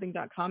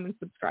pillarsoffranchising.com and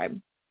subscribe.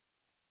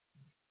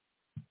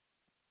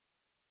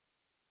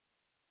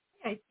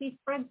 I see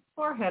Fred's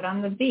forehead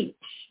on the beach.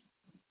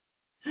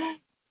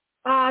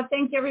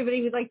 Thank you,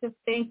 everybody. We'd like to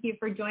thank you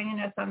for joining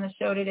us on the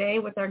show today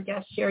with our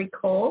guest, Sherry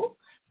Cole.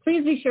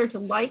 Please be sure to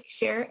like,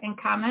 share, and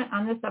comment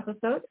on this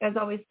episode. As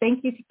always,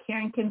 thank you to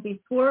Karen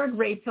Kinsey Ford,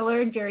 Ray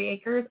Pillar, Jerry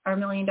Akers, our $1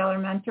 Million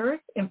mentors,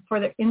 and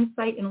for their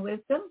insight and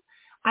wisdom.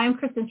 I am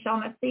Kristen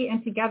Shelmetsy,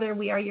 and together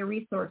we are your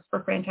resource for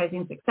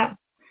franchising success.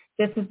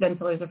 This has been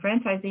Pillars of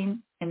Franchising,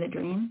 and the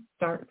dream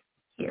starts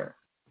here.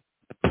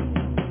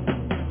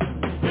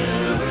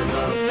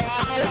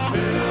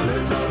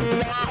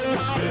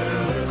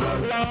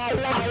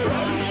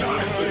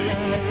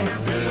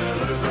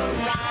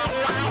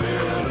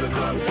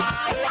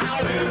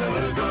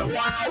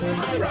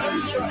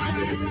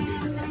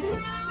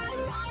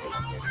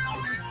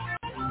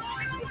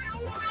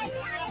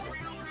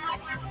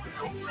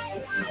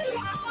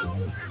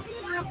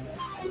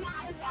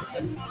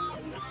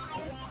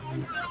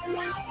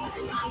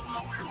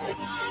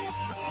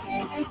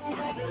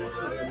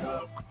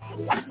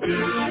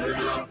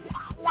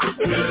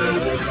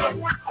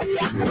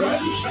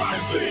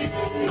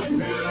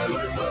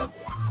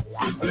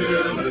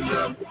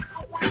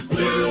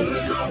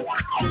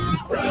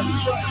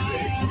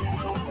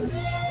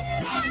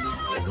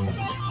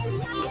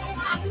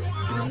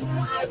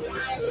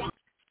 Franchising.